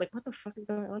 I was like, "What the fuck is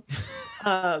going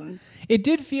on?" It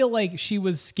did feel like she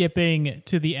was skipping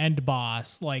to the end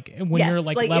boss, like when you're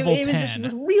like level 10. It was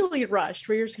just really rushed,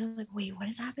 where you're just kind of like, "Wait, what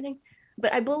is happening?"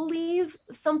 But I believe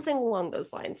something along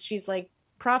those lines. She's like,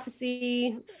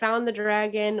 "Prophecy found the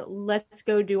dragon. Let's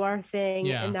go do our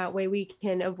thing, and that way we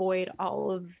can avoid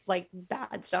all of like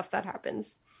bad stuff that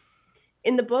happens."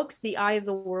 In the books, the Eye of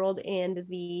the World and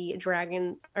the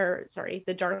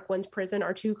the Dark One's prison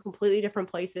are two completely different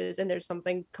places, and there's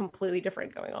something completely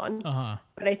different going on.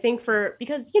 But I think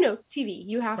because TV,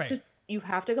 you have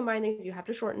to combine things, you have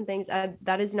to shorten things.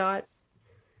 That is not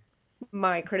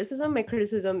my criticism. My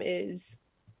criticism is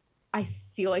I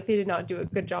feel like they did not do a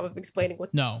good job of explaining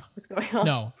what the fuck was going on.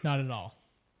 No, not at all.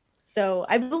 So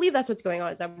I believe that's what's going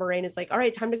on, is that Moiraine is like, all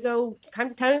right, time to go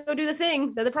do the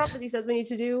thing that the prophecy says we need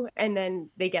to do. And then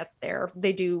they get there,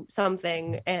 they do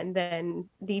something. And then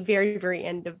the very, very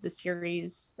end of the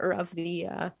series, or of the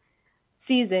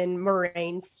season,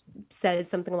 Moiraine says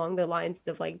something along the lines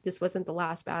of like, this wasn't the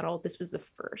last battle, this was the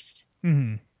first.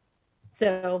 Mm-hmm.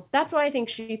 So that's why I think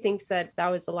she thinks that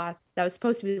was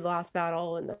supposed to be the last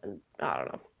battle. And then I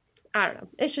don't know.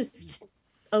 It's just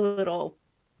a little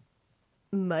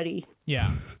muddy. Yeah.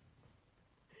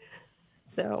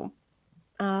 So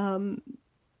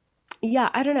yeah,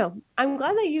 I don't know. I'm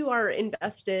glad that you are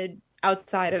invested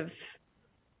outside of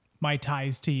my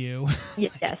ties to you.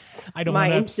 Yes. I don't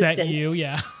want to upset you.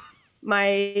 Yeah.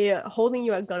 My holding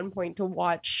you at gunpoint to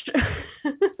watch.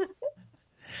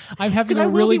 I'm having a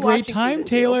really great time,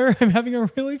 Taylor. I'm having a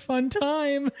really fun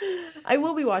time. I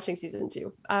will be watching season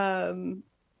 2.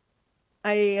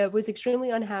 I was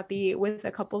extremely unhappy with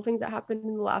a couple of things that happened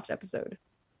in the last episode,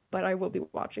 but I will be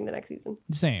watching the next season.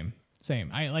 Same.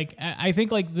 I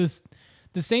think like the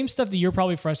same stuff that you're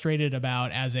probably frustrated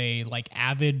about as a like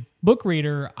avid book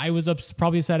reader, I was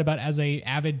probably upset about as a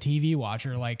avid TV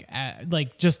watcher. Like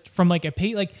just from like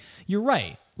like you're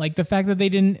right. Like the fact that they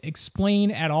didn't explain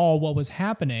at all what was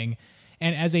happening,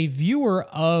 and as a viewer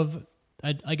of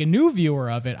a new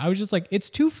viewer of it, I was just like, it's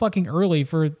too fucking early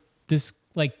for this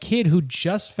like kid who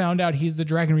just found out he's the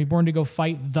Dragon Reborn to go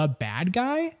fight the bad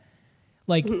guy.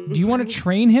 Like, do you want to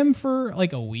train him for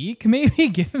like a week? Maybe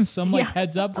give him some like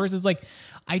heads up versus like,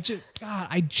 I just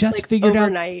like figured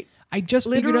overnight. I just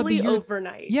figured out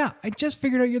overnight. Yeah, I just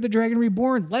figured out you're the Dragon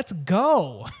Reborn. Let's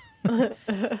go.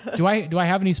 Do I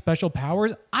have any special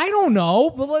powers? I don't know,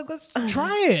 but like, let's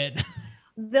try it.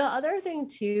 The other thing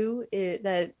too is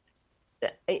that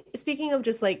speaking of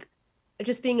just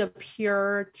being a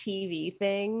pure TV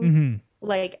thing,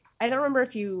 like I don't remember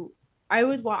if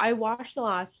I watched the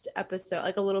last episode,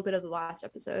 like a little bit of the last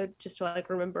episode, just to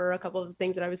like remember a couple of the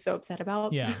things that I was so upset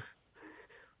about. Yeah.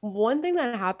 One thing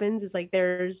that happens is like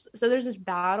there's this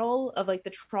battle of like the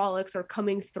Trollocs are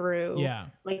coming through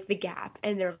like the gap,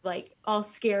 and they're like all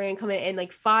scary and coming, and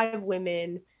like 5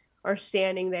 women are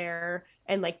standing there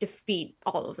and like defeat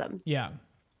all of them. Yeah.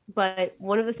 But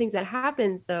one of the things that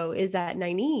happens though is that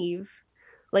Nynaeve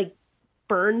like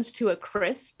burns to a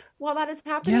crisp while that is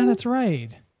happening. Yeah, that's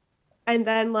right. And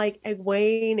then like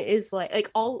Egwene is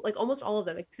like almost all of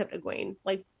them except Egwene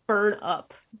like burn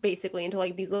up basically into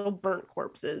like these little burnt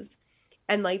corpses.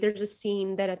 And like there's a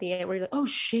scene that at the end where you're like, oh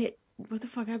shit, what the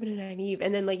fuck happened to Nynaeve?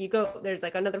 And then like there's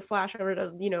like another flash over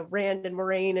to Rand and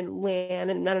Moiraine and Lan,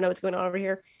 and I don't know what's going on over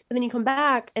here. And then you come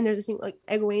back and there's a scene like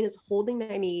Egwene is holding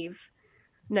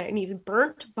Nynaeve's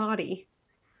burnt body,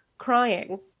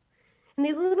 crying. And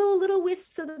these little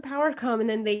wisps of the power come, and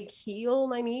then they heal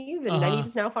Nynaeve, and Nynaeve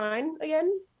is now fine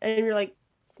again. And you're like,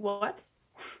 what?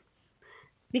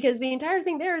 Because the entire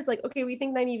thing there is like, okay, we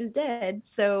think Nynaeve is dead,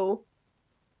 so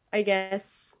I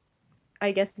guess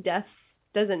death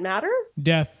doesn't matter.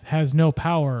 Death has no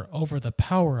power over the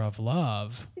power of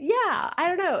love. Yeah, I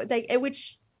don't know. Like,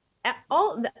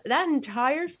 that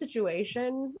entire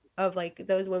situation of like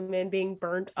those women being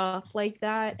burnt up like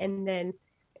that, and then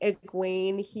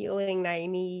Egwene healing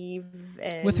Nynaeve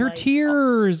and with her like,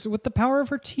 tears, with the power of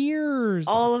her tears.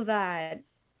 All of that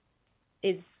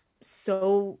is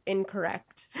so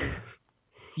incorrect. If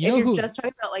you're just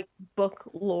talking about like book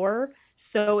lore,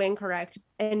 so incorrect.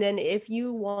 And then if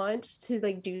you want to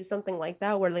like do something like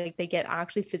that where like they get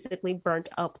actually physically burnt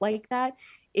up like that,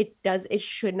 it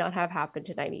should not have happened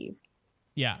to Nynaeve.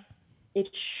 Yeah.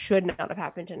 it should not have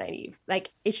happened to Nynaeve.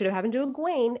 Like, it should have happened to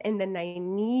Egwene, and then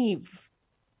Nynaeve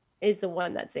is the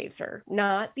one that saves her,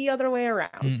 not the other way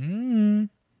around.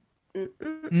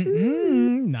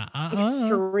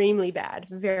 Extremely bad.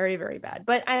 Very, very bad.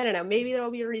 But I don't know. Maybe there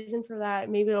will be a reason for that.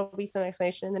 Maybe there will be some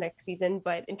explanation in the next season.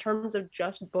 But in terms of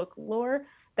just book lore,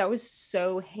 that was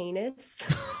so heinous.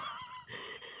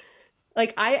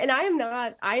 Like, I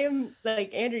am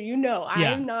like, Andrew, I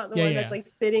am not the one that's like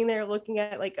sitting there looking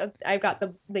at like I've got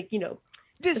the, like, the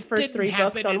first 3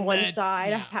 books on one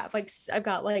side. Yeah. I've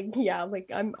got like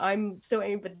I'm so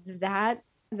angry, but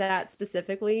that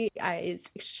specifically is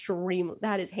extreme.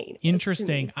 That is heinous.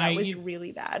 Interesting. That was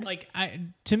really bad. Like,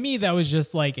 to me, that was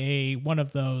just like one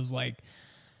of those, like,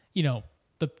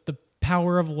 the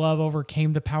power of love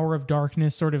overcame the power of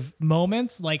darkness sort of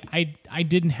moments. Like, I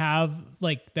didn't have,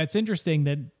 like, that's interesting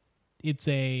that it's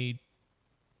I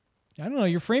don't know,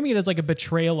 you're framing it as like a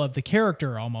betrayal of the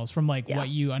character almost from like what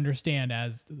you understand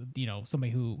as,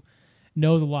 somebody who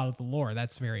knows a lot of the lore.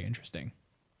 That's very interesting.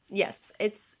 Yes,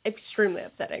 it's extremely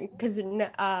upsetting because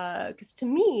to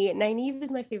me, Nynaeve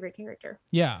is my favorite character.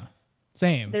 Yeah,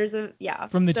 same. There's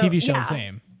from the TV show,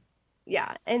 same.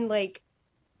 Yeah, and like,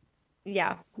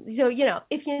 yeah. So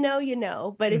if you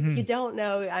know, but if you don't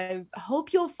know, I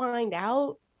hope you'll find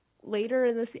out later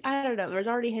in the I don't know. There's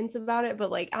already hints about it,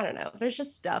 but like, I don't know. There's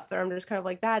just stuff that I'm just kind of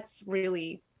like, that's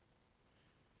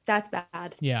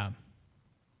bad. Yeah,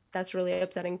 that's really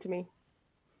upsetting to me.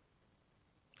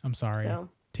 I'm sorry.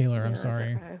 Taylor, I'm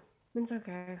sorry. It's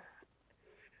okay.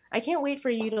 I can't wait for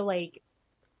you to like,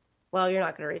 well, you're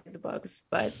not going to read the books,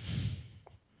 but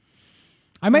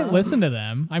I might listen to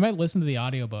them. I might listen to the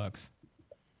audiobooks.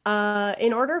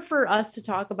 In order for us to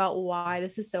talk about why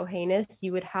this is so heinous,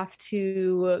 you would have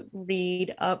to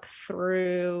read up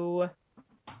through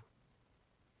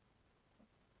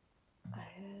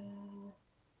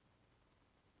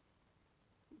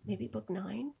maybe book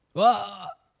 9.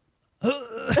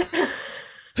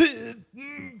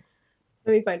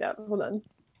 Let me find out. Hold on.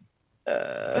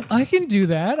 I can do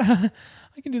that.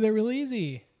 I can do that real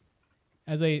easy.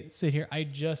 As I sit here, I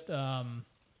just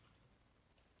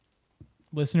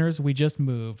listeners, we just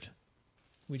moved.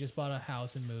 We just bought a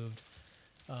house and moved.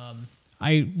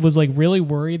 I was like really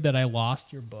worried that I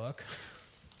lost your book.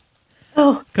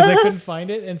 Oh, because I couldn't find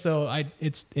it, and so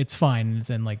it's fine. It's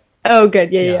in like. Oh,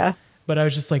 good. Yeah. But I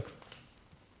was just like,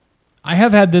 I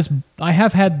have had this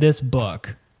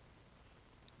book,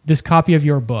 this copy of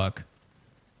your book,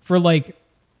 for like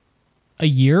a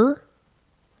year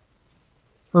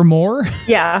or more.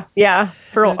 Yeah,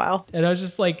 for a while. And I was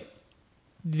just like,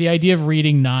 the idea of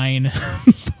reading 9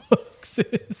 books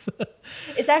is.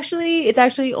 It's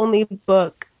actually only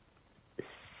book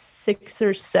 6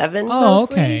 or 7.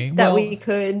 Mostly, okay. That we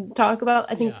could talk about.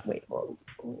 I think. Yeah. Wait, hold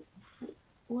on.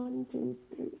 1, 2,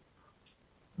 3,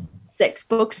 6.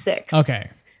 Book 6. Okay.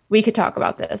 We could talk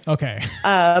about this. Okay.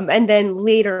 And then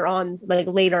later on,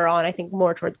 I think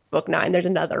more towards book 9, there's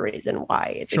another reason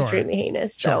why it's extremely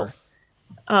heinous. Sure.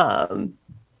 So,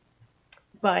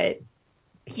 but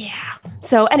yeah.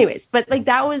 So anyways, but like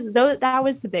that was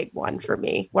the big one for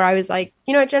me, where I was like,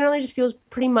 it generally just feels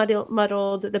pretty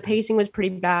muddled. The pacing was pretty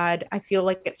bad. I feel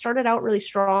like it started out really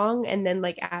strong, and then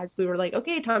like as we were like,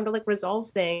 okay, time to like resolve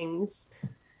things,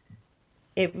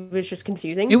 it was just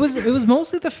confusing. It was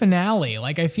mostly the finale.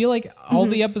 Like, I feel like all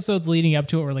the episodes leading up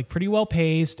to it were like pretty well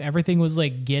paced. Everything was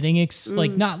like getting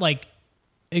like not like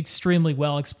extremely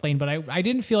well explained, but I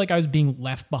didn't feel like I was being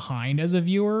left behind as a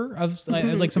viewer as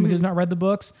like somebody who's not read the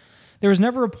books. There was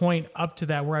never a point up to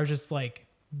that where I was just like,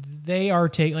 they are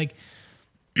like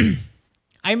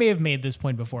I may have made this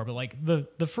point before, but like the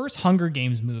first Hunger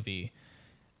Games movie,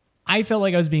 I felt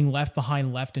like I was being left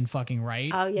behind left and fucking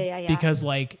right. Oh yeah. Because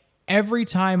like every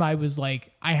time I was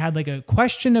like, I had like a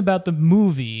question about the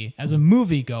movie as a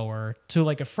moviegoer to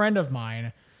like a friend of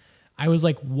mine, I was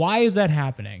like, why is that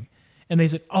happening? And they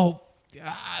said,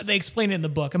 they explain it in the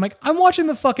book. I'm like, I'm watching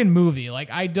the fucking movie. Like,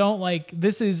 I don't like,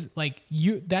 this is like,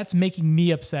 that's making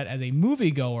me upset as a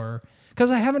moviegoer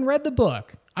because I haven't read the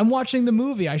book. I'm watching the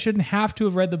movie. I shouldn't have to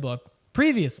have read the book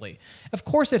previously. Of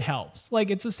course it helps. Like,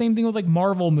 it's the same thing with like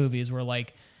Marvel movies where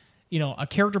like, a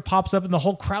character pops up and the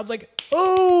whole crowd's like,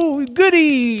 oh,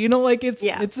 goody. Like it's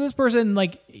this person,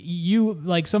 like you,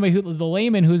 like somebody the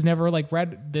layman who's never like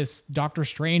read this Doctor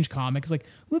Strange comic is like,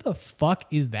 who the fuck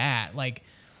is that? Like,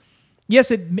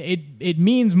 yes, it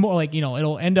means more, like,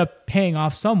 it'll end up paying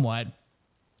off somewhat,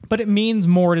 but it means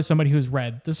more to somebody who's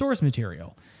read the source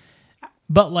material.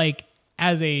 But like,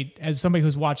 as somebody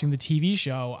who's watching the TV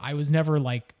show, I was never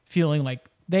like feeling like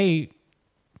they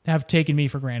have taken me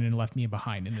for granted and left me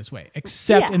behind in this way,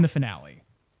 except in the finale.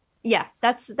 Yeah,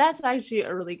 that's actually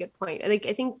a really good point. I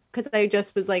think because I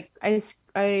just was like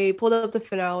I pulled up the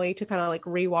finale to kind of like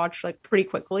rewatch like pretty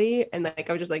quickly, and like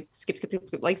I was just like skip,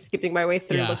 like skipping my way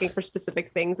through looking for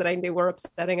specific things that I knew were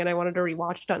upsetting, and I wanted to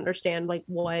rewatch to understand like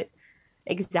what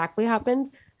exactly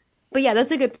happened. But yeah,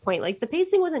 that's a good point. Like the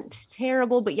pacing wasn't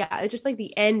terrible, but yeah, it's just like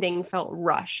the ending felt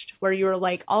rushed, where you were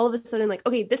like all of a sudden like,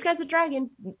 okay, this guy's a dragon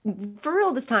for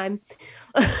real this time.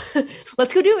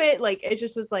 Let's go do it. Like it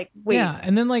just was like, wait, yeah,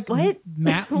 and then like what?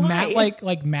 Matt Matt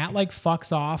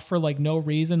fucks off for like no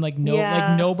reason, like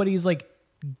nobody's like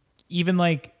even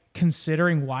like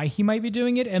considering why he might be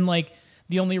doing it, and like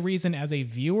the only reason as a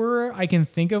viewer I can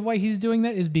think of why he's doing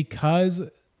that is because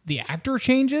the actor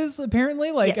changes apparently.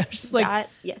 Like yes, just like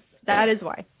that is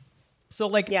why. So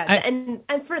like and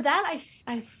for that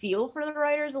I feel for the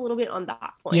writers a little bit on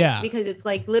that point. Yeah, because it's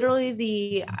like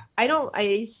literally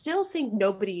I still think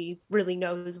nobody really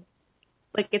knows,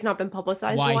 like it's not been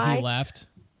publicized why he left.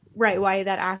 Right, why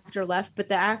that actor left, but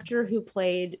the actor who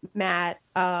played Matt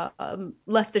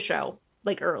left the show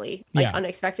like early, like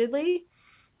unexpectedly.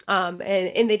 And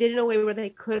they did it in a way where they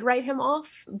could write him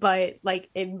off, but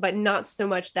but not so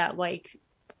much that like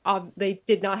they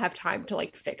did not have time to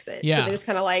like fix it. So they're just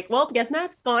kind of like, well, guess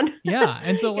Matt's gone. Yeah,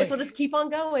 and so guess we'll just keep on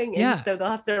going. And so they'll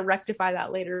have to rectify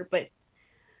that later. But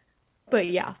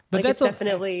yeah, but like that's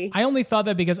definitely. I only thought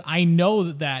that because I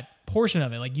know that portion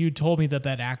of it. Like you told me that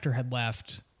actor had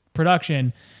left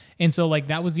production, and so like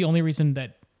that was the only reason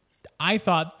that I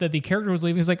thought that the character was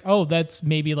leaving. It's like, oh, that's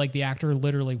maybe like the actor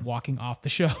literally walking off the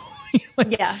show.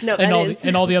 Like, yeah, no,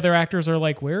 and all the other actors are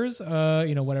like, where's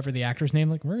whatever the actor's name,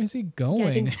 like where is he going? Yeah,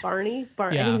 I think Barney. Yeah.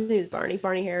 I think his name is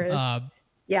Barney Harris.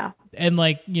 Yeah, and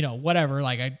like whatever.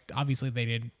 Like obviously they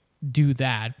didn't do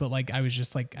that, but like I was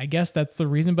just like, I guess that's the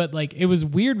reason. But like it was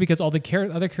weird because all the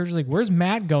other characters like, where's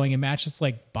Matt going? And Matt's just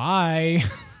like, bye,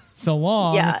 so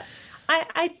long. Yeah.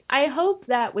 I hope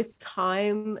that with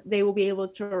time they will be able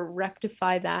to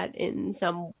rectify that in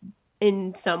some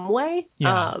way.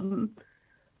 Yeah.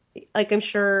 Like I'm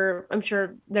sure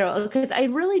there, because I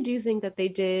really do think that they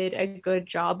did a good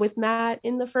job with Matt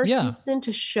in the first season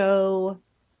to show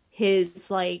his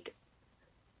like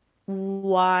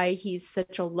why he's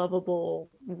such a lovable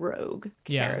rogue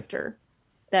character.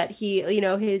 That he,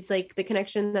 his like the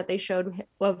connection that they showed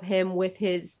of him with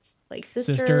his like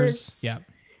sisters. Yeah.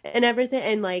 And everything,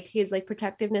 and like his like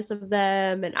protectiveness of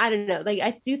them, and I don't know, like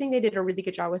I do think they did a really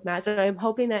good job with Matt, so I'm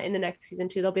hoping that in the next season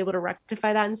too they'll be able to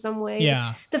rectify that in some way.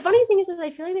 Yeah, the funny thing is that I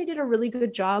feel like they did a really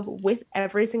good job with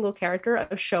every single character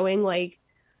of showing like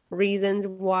reasons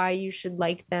why you should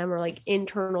like them or like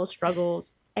internal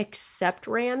struggles, except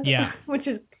Rand, which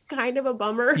is kind of a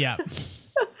bummer. Yeah,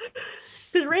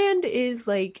 because Rand is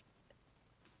like,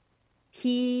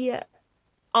 he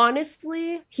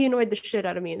honestly annoyed the shit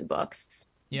out of me in the books.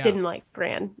 Didn't like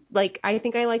Bran. Like I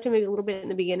think I liked him maybe a little bit in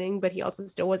the beginning, but he also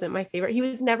still wasn't my favorite. He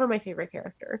was never my favorite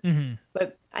character. Mm-hmm.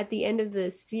 But at the end of the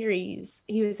series,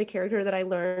 he was a character that I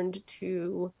learned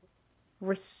to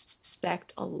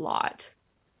respect a lot.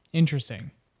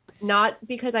 Interesting. Not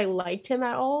because I liked him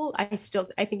at all. I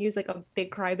think he was like a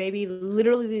big crybaby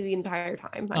literally the entire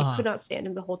time. I could not stand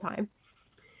him the whole time.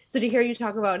 So to hear you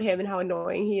talk about him and how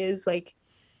annoying he is, like,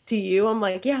 to you, I'm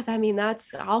like, yeah, I mean,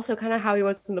 that's also kind of how he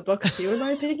was in the books too, in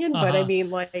my opinion. But I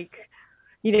mean, like,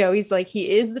 he's like,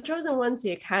 he is the chosen one, so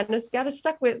you kind of got to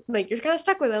stuck with, like, you're kind of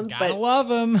stuck with him. Gotta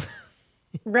love him.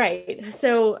 Right.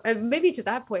 So maybe to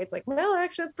that point, it's like, well,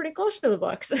 actually, that's pretty close to the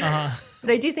books. But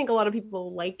I do think a lot of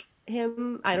people like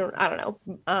him. I don't know.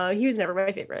 He was never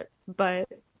my favorite, but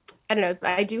I don't know.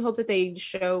 I do hope that they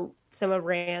show some of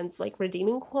Rand's like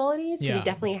redeeming qualities, because he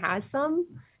definitely has some.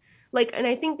 Like, and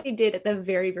I think they did at the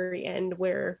very, very end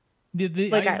where,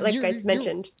 I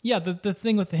mentioned. Yeah, the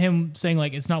thing with him saying,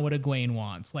 like, it's not what Egwene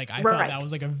wants. Like, I thought that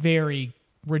was, like, a very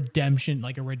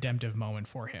redemptive moment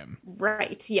for him.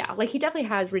 Right, yeah. Like, he definitely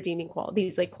has redeeming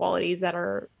qualities, like, qualities that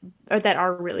are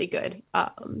really good.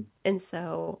 And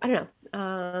so, I don't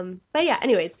know. But yeah,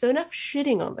 anyways, so enough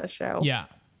shitting on the show. Yeah.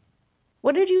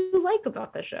 What did you like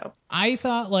about the show? I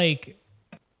thought, like,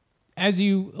 as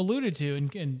you alluded to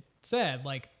and said,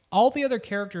 like, all the other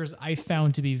characters I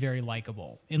found to be very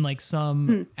likable in like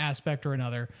some aspect or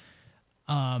another.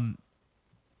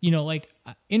 Like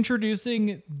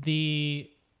introducing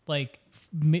the like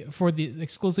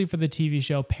exclusively for the TV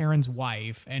show Perrin's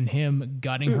wife and him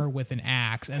gutting her with an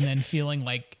axe and then feeling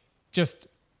like just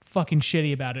fucking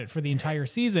shitty about it for the entire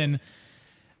season.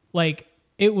 Like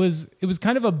it was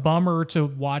kind of a bummer to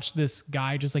watch this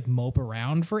guy just like mope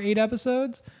around for 8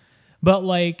 episodes, but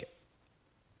like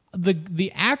the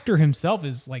actor himself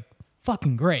is like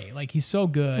fucking great. Like he's so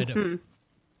good.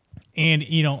 And,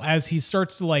 you know, as he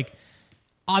starts to like,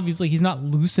 obviously he's not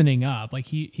loosening up. Like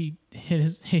he hit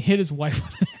his wife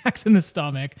with an axe in the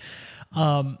stomach.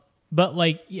 But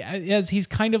like, yeah, as he's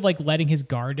kind of like letting his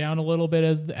guard down a little bit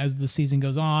as the season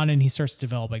goes on, and he starts to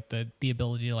develop like the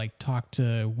ability to like talk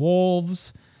to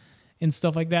wolves and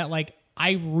stuff like that. Like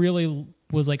I really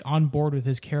was like on board with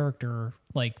his character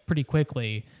like pretty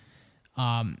quickly.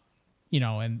 You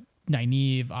know, and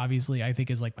Nynaeve obviously I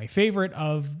think is like my favorite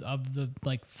of the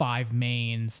like 5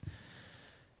 mains.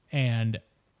 And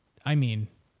I mean,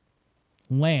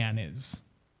 Lan is,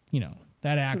 you know,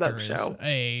 that actor is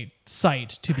a sight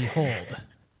to behold.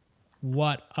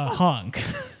 What a hunk.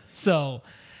 So,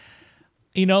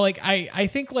 you know, like I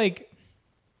think like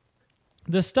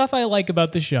the stuff I like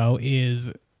about the show is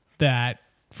that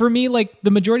for me, like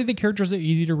the majority of the characters are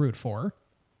easy to root for,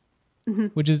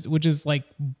 which is like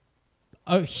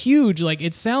a huge, like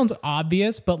it sounds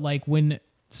obvious, but like when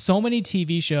so many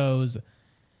TV shows,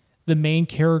 the main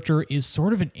character is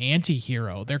sort of an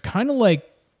anti-hero. They're kind of like,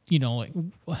 you know, like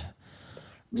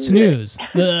snooze,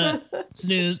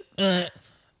 snooze. To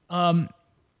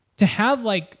have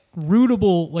like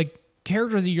rootable like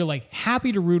characters that you're like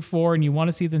happy to root for and you want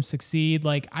to see them succeed.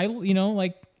 Like you know,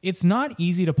 like it's not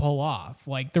easy to pull off.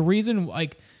 Like the reason,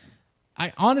 like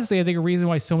I honestly think a reason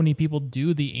why so many people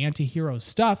do the anti-hero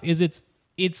stuff is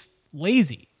it's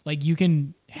lazy. Like you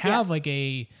can have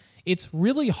it's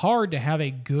really hard to have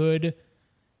a good,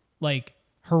 like,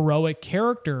 heroic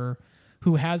character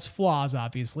who has flaws,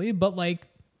 obviously, but, like,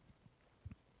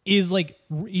 is, like,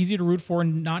 easy to root for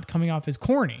and not coming off as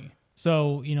corny.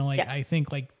 So, you know, like, I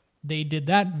think, like, they did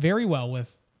that very well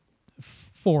with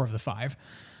 4 of the 5.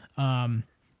 And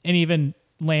even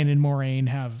Lan and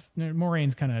Moiraine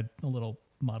Moraine's kind of a little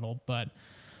muddled, but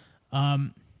I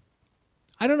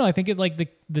don't know. I think it, like,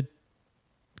 the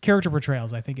character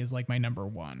portrayals, I think, is like my number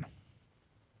 1.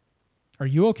 Are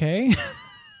you okay?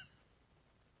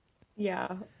 Yeah.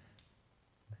 I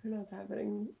don't know what's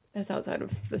happening. That's outside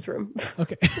of this room.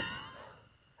 Okay.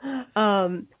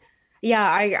 Yeah,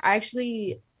 I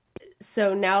actually,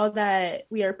 so now that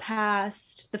we are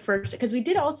past the first, because we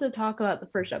did also talk about the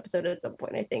first episode at some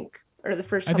point, I think, or the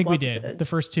first couple I think we episodes. did. The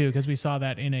first 2, because we saw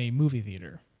that in a movie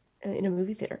theater.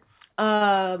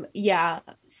 Yeah.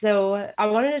 So I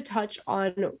wanted to touch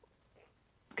on,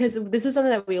 because this was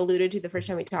something that we alluded to the first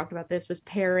time we talked about this, was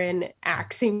Perrin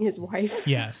axing his wife.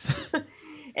 Yes.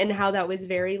 And how that was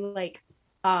very like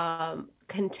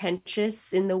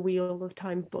contentious in the Wheel of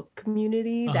Time book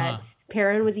community, that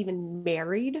Perrin was even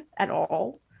married at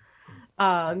all,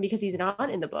 because he's not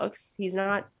in the books. He's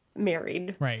not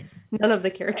married. Right. None of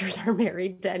the characters are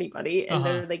married to anybody, and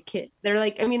they're like they're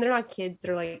like, I mean, they're not kids,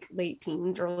 they're like late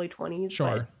teens, early 20s.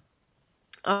 Sure.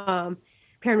 But,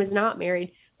 Perrin was not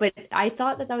married. But I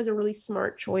thought that was a really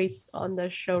smart choice on the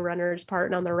showrunner's part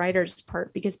and on the writer's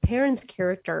part, because Perrin's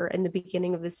character in the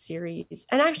beginning of the series,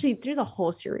 and actually through the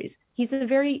whole series, he's a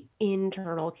very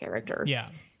internal character. Yeah.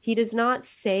 He does not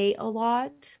say a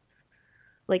lot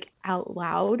like out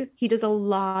loud. He does a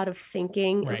lot of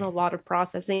thinking and a lot of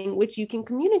processing, which you can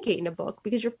communicate in a book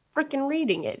because you're freaking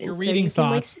reading it. You're reading thoughts.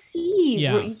 Can, like, see,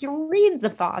 you can read the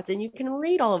thoughts and you can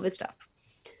read all of his stuff.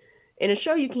 In a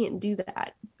show, you can't do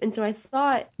that. And so I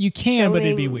thought you can, but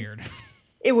it'd be weird.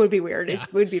 It would be weird. Yeah.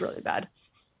 It would be really bad.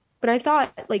 But I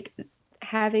thought, like,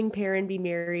 having Perrin be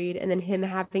married and then him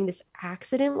having this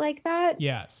accident like that.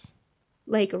 Yes.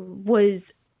 Like,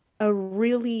 was a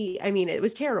really, I mean, it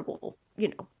was terrible, you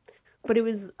know, but it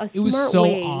was a smart way. It was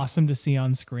so awesome to see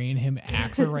on screen him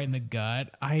axe her right in the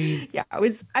gut. Yeah, it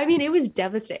was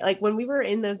devastating. Like, when we were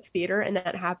in the theater and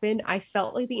that happened, I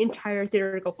felt like the entire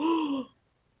theater go, oh.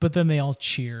 But then they all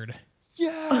cheered.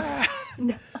 Yeah.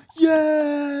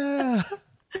 Yeah.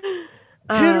 Hit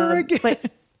her again.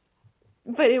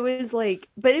 But it was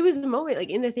a moment, like,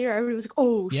 in the theater, everybody was like,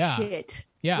 oh, shit.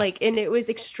 Yeah. Like, and it was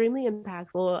extremely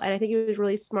impactful. And I think it was a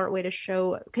really smart way to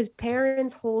show, because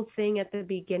Perrin's whole thing at the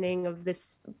beginning of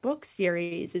this book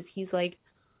series is he's like,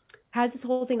 has this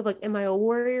whole thing of like, am I a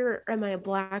warrior or am I a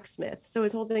blacksmith? So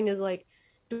his whole thing is like,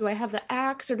 do I have the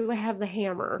axe or do I have the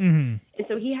hammer? Mm-hmm. And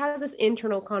so he has this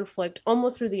internal conflict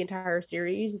almost through the entire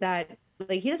series that,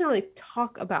 like, he doesn't really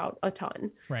talk about a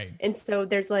ton. Right. And so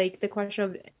there's like the question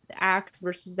of the axe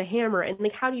versus the hammer, and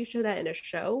like, how do you show that in a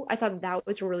show? I thought that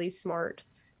was a really smart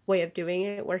way of doing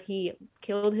it, where he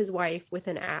killed his wife with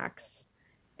an axe,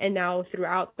 and now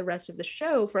throughout the rest of the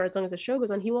show, for as long as the show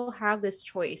goes on, he will have this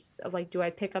choice of like, do I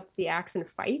pick up the axe and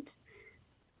fight,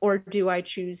 or do I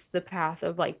choose the path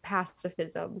of like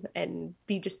pacifism and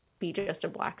be just a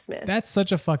blacksmith? That's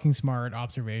such a fucking smart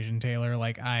observation, Taylor.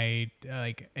 Like,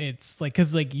 it's like,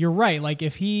 cause like, you're right. Like,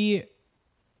 if he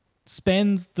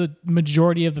spends the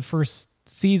majority of the first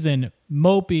season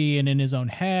mopey and in his own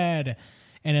head.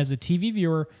 And as a TV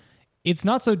viewer, it's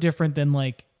not so different than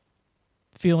like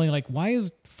feeling like, why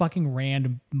is fucking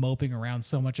Rand moping around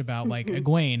so much about like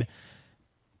Egwene?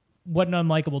 What an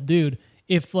unlikable dude.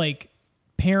 If like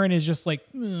Perrin is just like,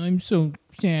 I'm so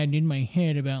sad in my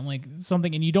head about like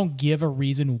something, and you don't give a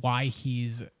reason why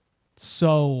he's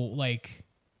so like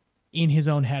in his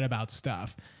own head about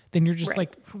stuff, then you're just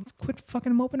like, let's quit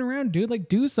fucking moping around, dude. Like,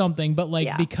 do something. But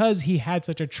like, because he had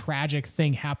such a tragic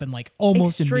thing happen, like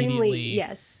almost immediately.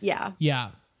 Yes. Yeah.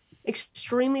 Yeah.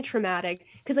 Extremely traumatic.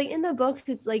 Because like in the books,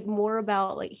 it's like more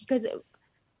about like, because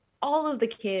all of the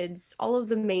kids, all of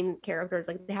the main characters,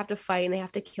 like they have to fight and they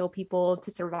have to kill people to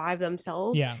survive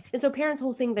themselves. Yeah. And so Perrin's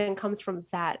whole thing then comes from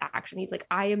that action. He's like,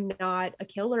 I am not a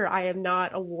killer. I am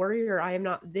not a warrior. I am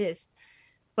not this.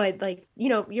 But like, you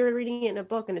know, you're reading it in a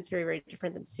book and it's very, very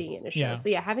different than seeing it in a show. Yeah. So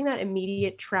yeah, having that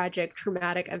immediate, tragic,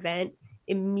 traumatic event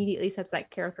immediately sets that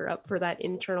character up for that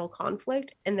internal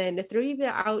conflict. And then to throw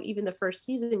out even the first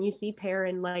season, you see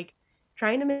Perrin like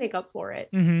trying to make up for it,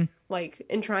 like,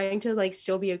 and trying to like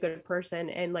still be a good person.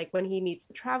 And like when he meets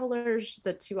the travelers,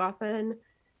 the Tuatha,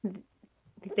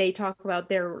 they talk about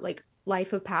their like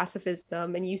life of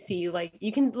pacifism, and you see like,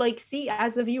 you can like see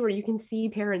as a viewer, you can see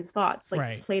Perrin's thoughts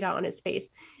like played out on his face.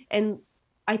 And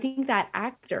I think that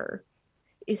actor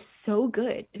is so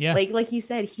good. Yeah. Like you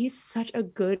said, he's such a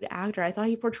good actor. I thought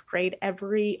he portrayed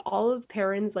all of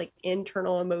Perrin's like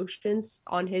internal emotions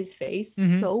on his face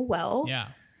so well. Yeah.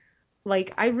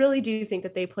 Like, I really do think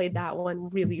that they played that one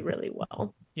really, really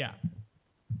well. Yeah.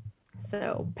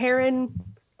 So Perrin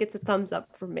gets a thumbs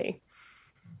up from me.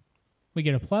 We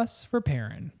get a plus for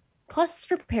Perrin. Plus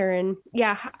for Perrin.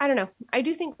 Yeah, I don't know. I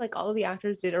do think like all of the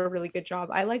actors did a really good job.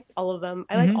 I liked all of them.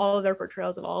 I like all of their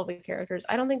portrayals of all of the characters.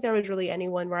 I don't think there was really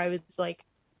anyone where I was like,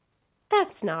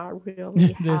 that's not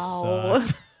really this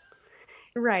sucks.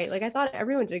 Right. Like I thought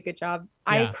everyone did a good job.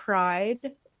 Yeah. I cried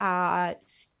at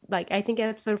like, I think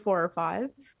episode 4 or 5.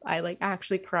 I like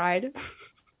actually cried,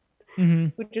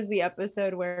 which is the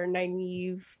episode where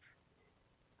Nynaeve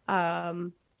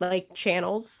like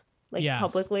channels like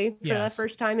publicly for the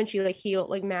first time, and she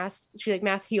like mass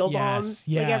heal bombs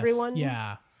like everyone.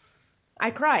 Yeah,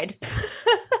 I cried.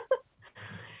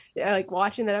 Yeah, like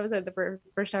watching that episode the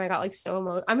first time, I got like so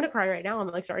emotional. I'm gonna cry right now. I'm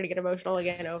like starting to get emotional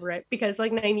again over it, because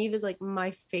like Nynaeve is like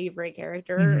my favorite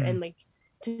character, and like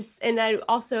and that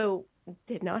also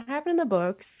did not happen in the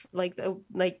books. Like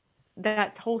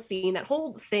that whole scene, that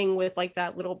whole thing with like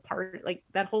that little part, like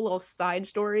that whole little side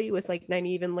story with like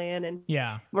Nynaeve and Lan and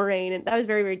Moiraine, and that was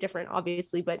very, very different,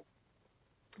 obviously. But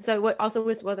so I also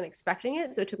wasn't expecting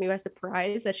it, so it took me by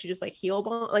surprise that she just like heal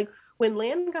bomb. Like when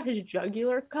Lan got his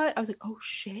jugular cut, I was like, oh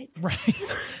shit, right?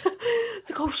 It's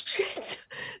like, oh shit,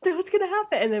 what's gonna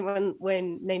happen? And then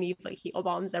when Nynaeve like heal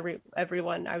bombs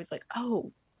everyone, I was like,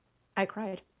 oh, I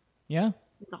cried. Yeah,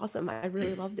 it's awesome. I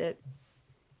really loved it.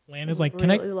 Lan is like, can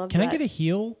I get a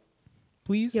heal,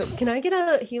 please? Yo, can I get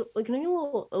a heal? Can I get a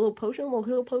little potion, a little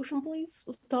heal potion, please?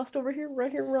 Tossed over here,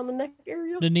 right here around the neck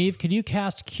area. Nynaeve, can you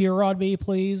cast Cure on me,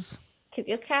 please? Can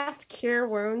you cast Cure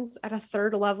Wounds at a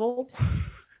 3rd level?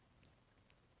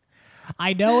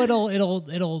 I know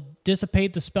it'll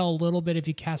dissipate the spell a little bit if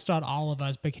you cast on all of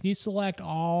us, but can you select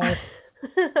all?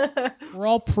 We're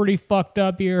all pretty fucked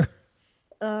up here.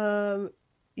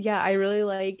 Yeah, I really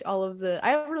liked all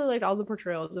the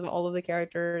portrayals of all of the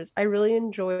characters. I really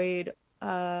enjoyed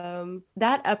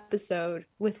that episode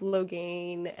with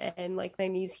Logain and like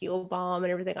Nynaeve's heal bomb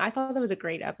and everything. I thought that was a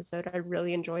great episode. I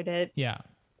really enjoyed it. Yeah.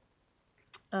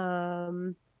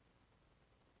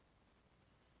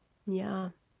 Yeah.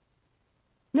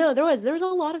 No, there was a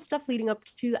lot of stuff leading up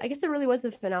to. I guess it really was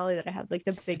the finale that I had like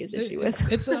the biggest issue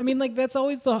with. It's I mean, like that's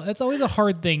always a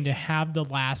hard thing to have the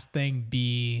last thing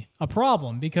be a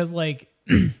problem, because like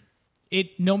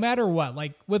it, no matter what,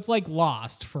 like with like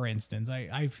Lost, for instance,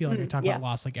 I feel like I talk about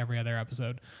Lost like every other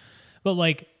episode, but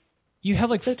like you have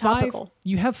like so 5 topical.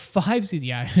 You have 5 seasons,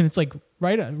 yeah, and it's like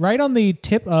right on the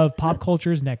tip of pop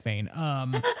culture's neck vein.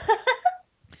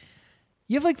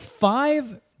 You have like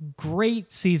 5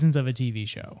 great seasons of a TV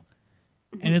show,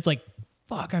 and it's like,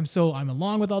 fuck, I'm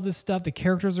along with all this stuff. The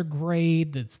characters are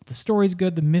great, the story's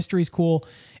good, the mystery's cool,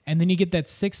 and then you get that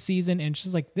 6th season and it's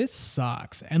just like, this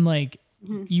sucks, and like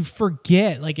you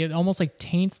forget, like it almost like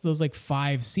taints those like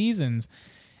 5 seasons.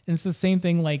 And it's the same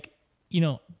thing, like, you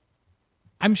know,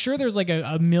 I'm sure there's like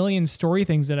a million story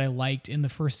things that I liked in the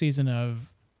first season of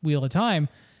Wheel of Time,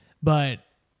 but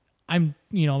I'm,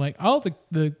 you know, like, oh,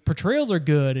 the portrayals are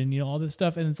good and, you know, all this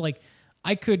stuff. And it's like,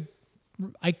 I could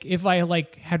if I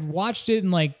like had watched it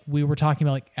and like we were talking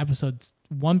about like episodes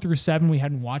 1 through 7, we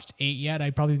hadn't watched 8 yet,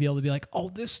 I'd probably be able to be like, oh,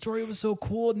 this story was so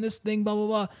cool and this thing, blah blah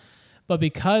blah. But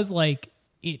because like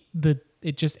it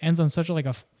just ends on such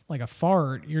a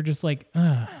fart, you're just like,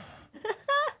 ugh.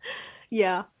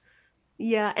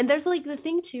 Yeah, and there's like the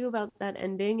thing too about that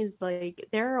ending is like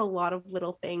there are a lot of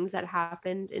little things that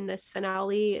happened in this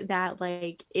finale that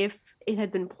like if it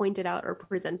had been pointed out or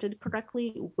presented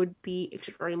correctly would be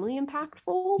extremely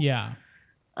impactful. Yeah.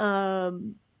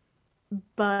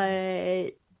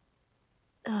 But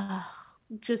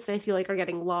just I feel like are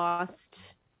getting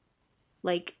lost.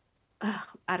 Like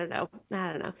I don't know.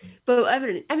 But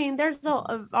I mean, there's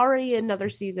already another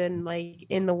season like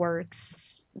in the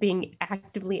works, being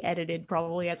actively edited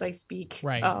probably as I speak.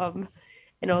 Right. And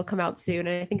it'll come out soon.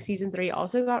 And I think season 3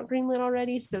 also got greenlit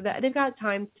already, so that they've got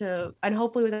time to, and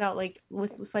hopefully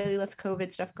with slightly less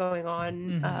COVID stuff going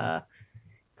on,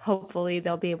 hopefully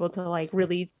they'll be able to like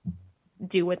really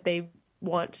do what they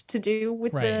want to do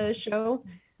with the show.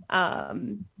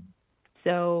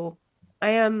 So I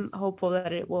am hopeful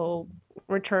that it will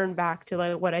return back to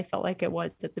like what I felt like it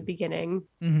was at the beginning.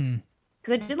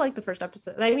 Because I did like the first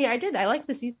episode. I mean, I liked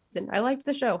the season. I liked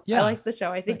the show. Yeah. I like the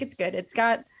show. I think it's good.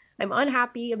 I'm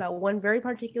unhappy about one very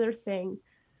particular thing,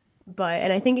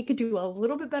 and I think it could do a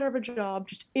little bit better of a job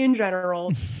just in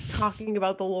general, talking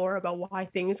about the lore, about why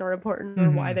things are important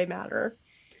or why they matter.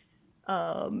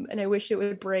 And I wish it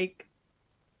would break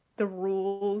the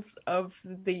rules of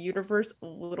the universe a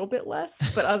little bit less.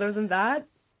 But other than that,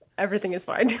 everything is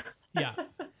fine. Yeah.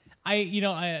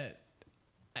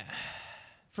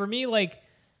 For me, like,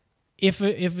 if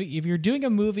you're doing a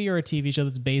movie or a TV show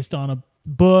that's based on a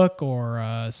book or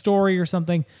a story or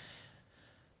something,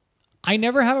 I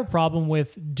never have a problem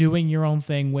with doing your own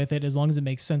thing with it as long as it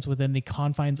makes sense within the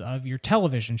confines of your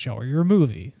television show or your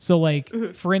movie. So, like,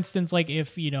 for instance, like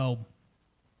if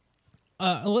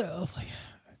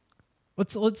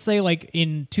let's say like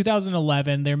in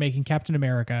 2011 they're making Captain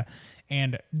America,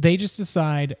 and they just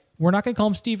decide we're not going to call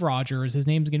him Steve Rogers. His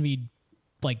name's going to be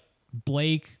like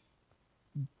Blake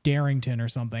Darrington or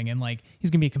something, and like he's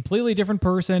gonna be a completely different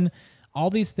person, all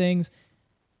these things.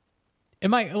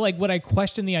 Would I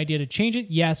question the idea to change it?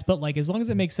 Yes, but like as long as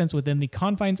it makes sense within the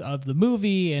confines of the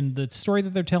movie and the story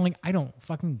that they're telling, I don't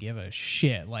fucking give a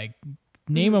shit. Like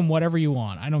name them whatever you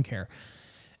want, I don't care.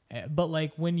 But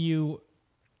like when you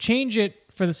change it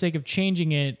for the sake of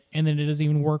changing it and then it doesn't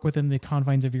even work within the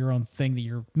confines of your own thing that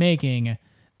you're making,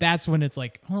 that's when it's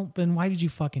like, well, then why did you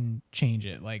fucking change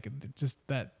it? Like, just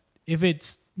that if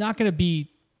it's not going to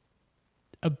be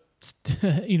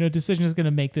a decision that's going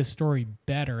to make this story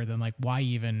better, then like, why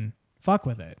even fuck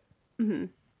with it?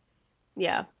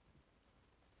 Yeah.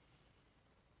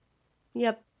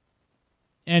 Yep.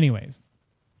 Anyways,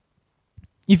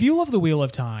 if you love the Wheel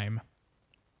of Time,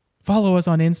 follow us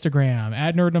on Instagram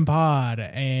at NerddomPod,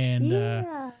 and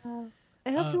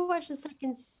I hope you watch the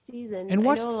second season. And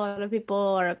I know a lot of people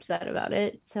are upset about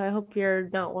it, so I hope you're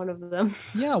not one of them.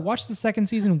 Yeah, watch the second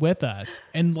season with us,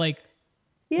 and like,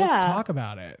 let's talk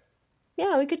about it.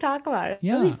 Yeah, we could talk about it.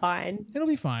 Yeah. It'll be fine. It'll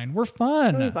be fine. We're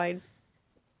fun. It'll be fine.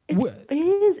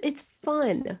 It's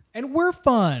fun. And we're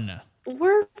fun.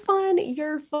 We're fun.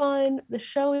 You're fun. The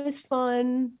show is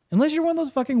fun. Unless you're one of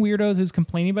those fucking weirdos who's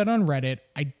complaining about it on Reddit,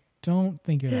 I don't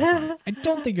think you're that fun. I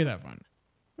don't think you're that fun.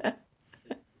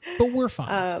 But we're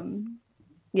fun.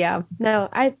 Yeah. No,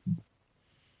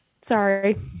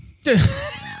 sorry.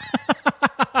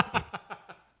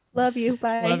 Love you.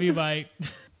 Bye. Love you. Bye.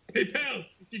 Hey, pal,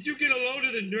 did you get a load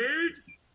of the nerd?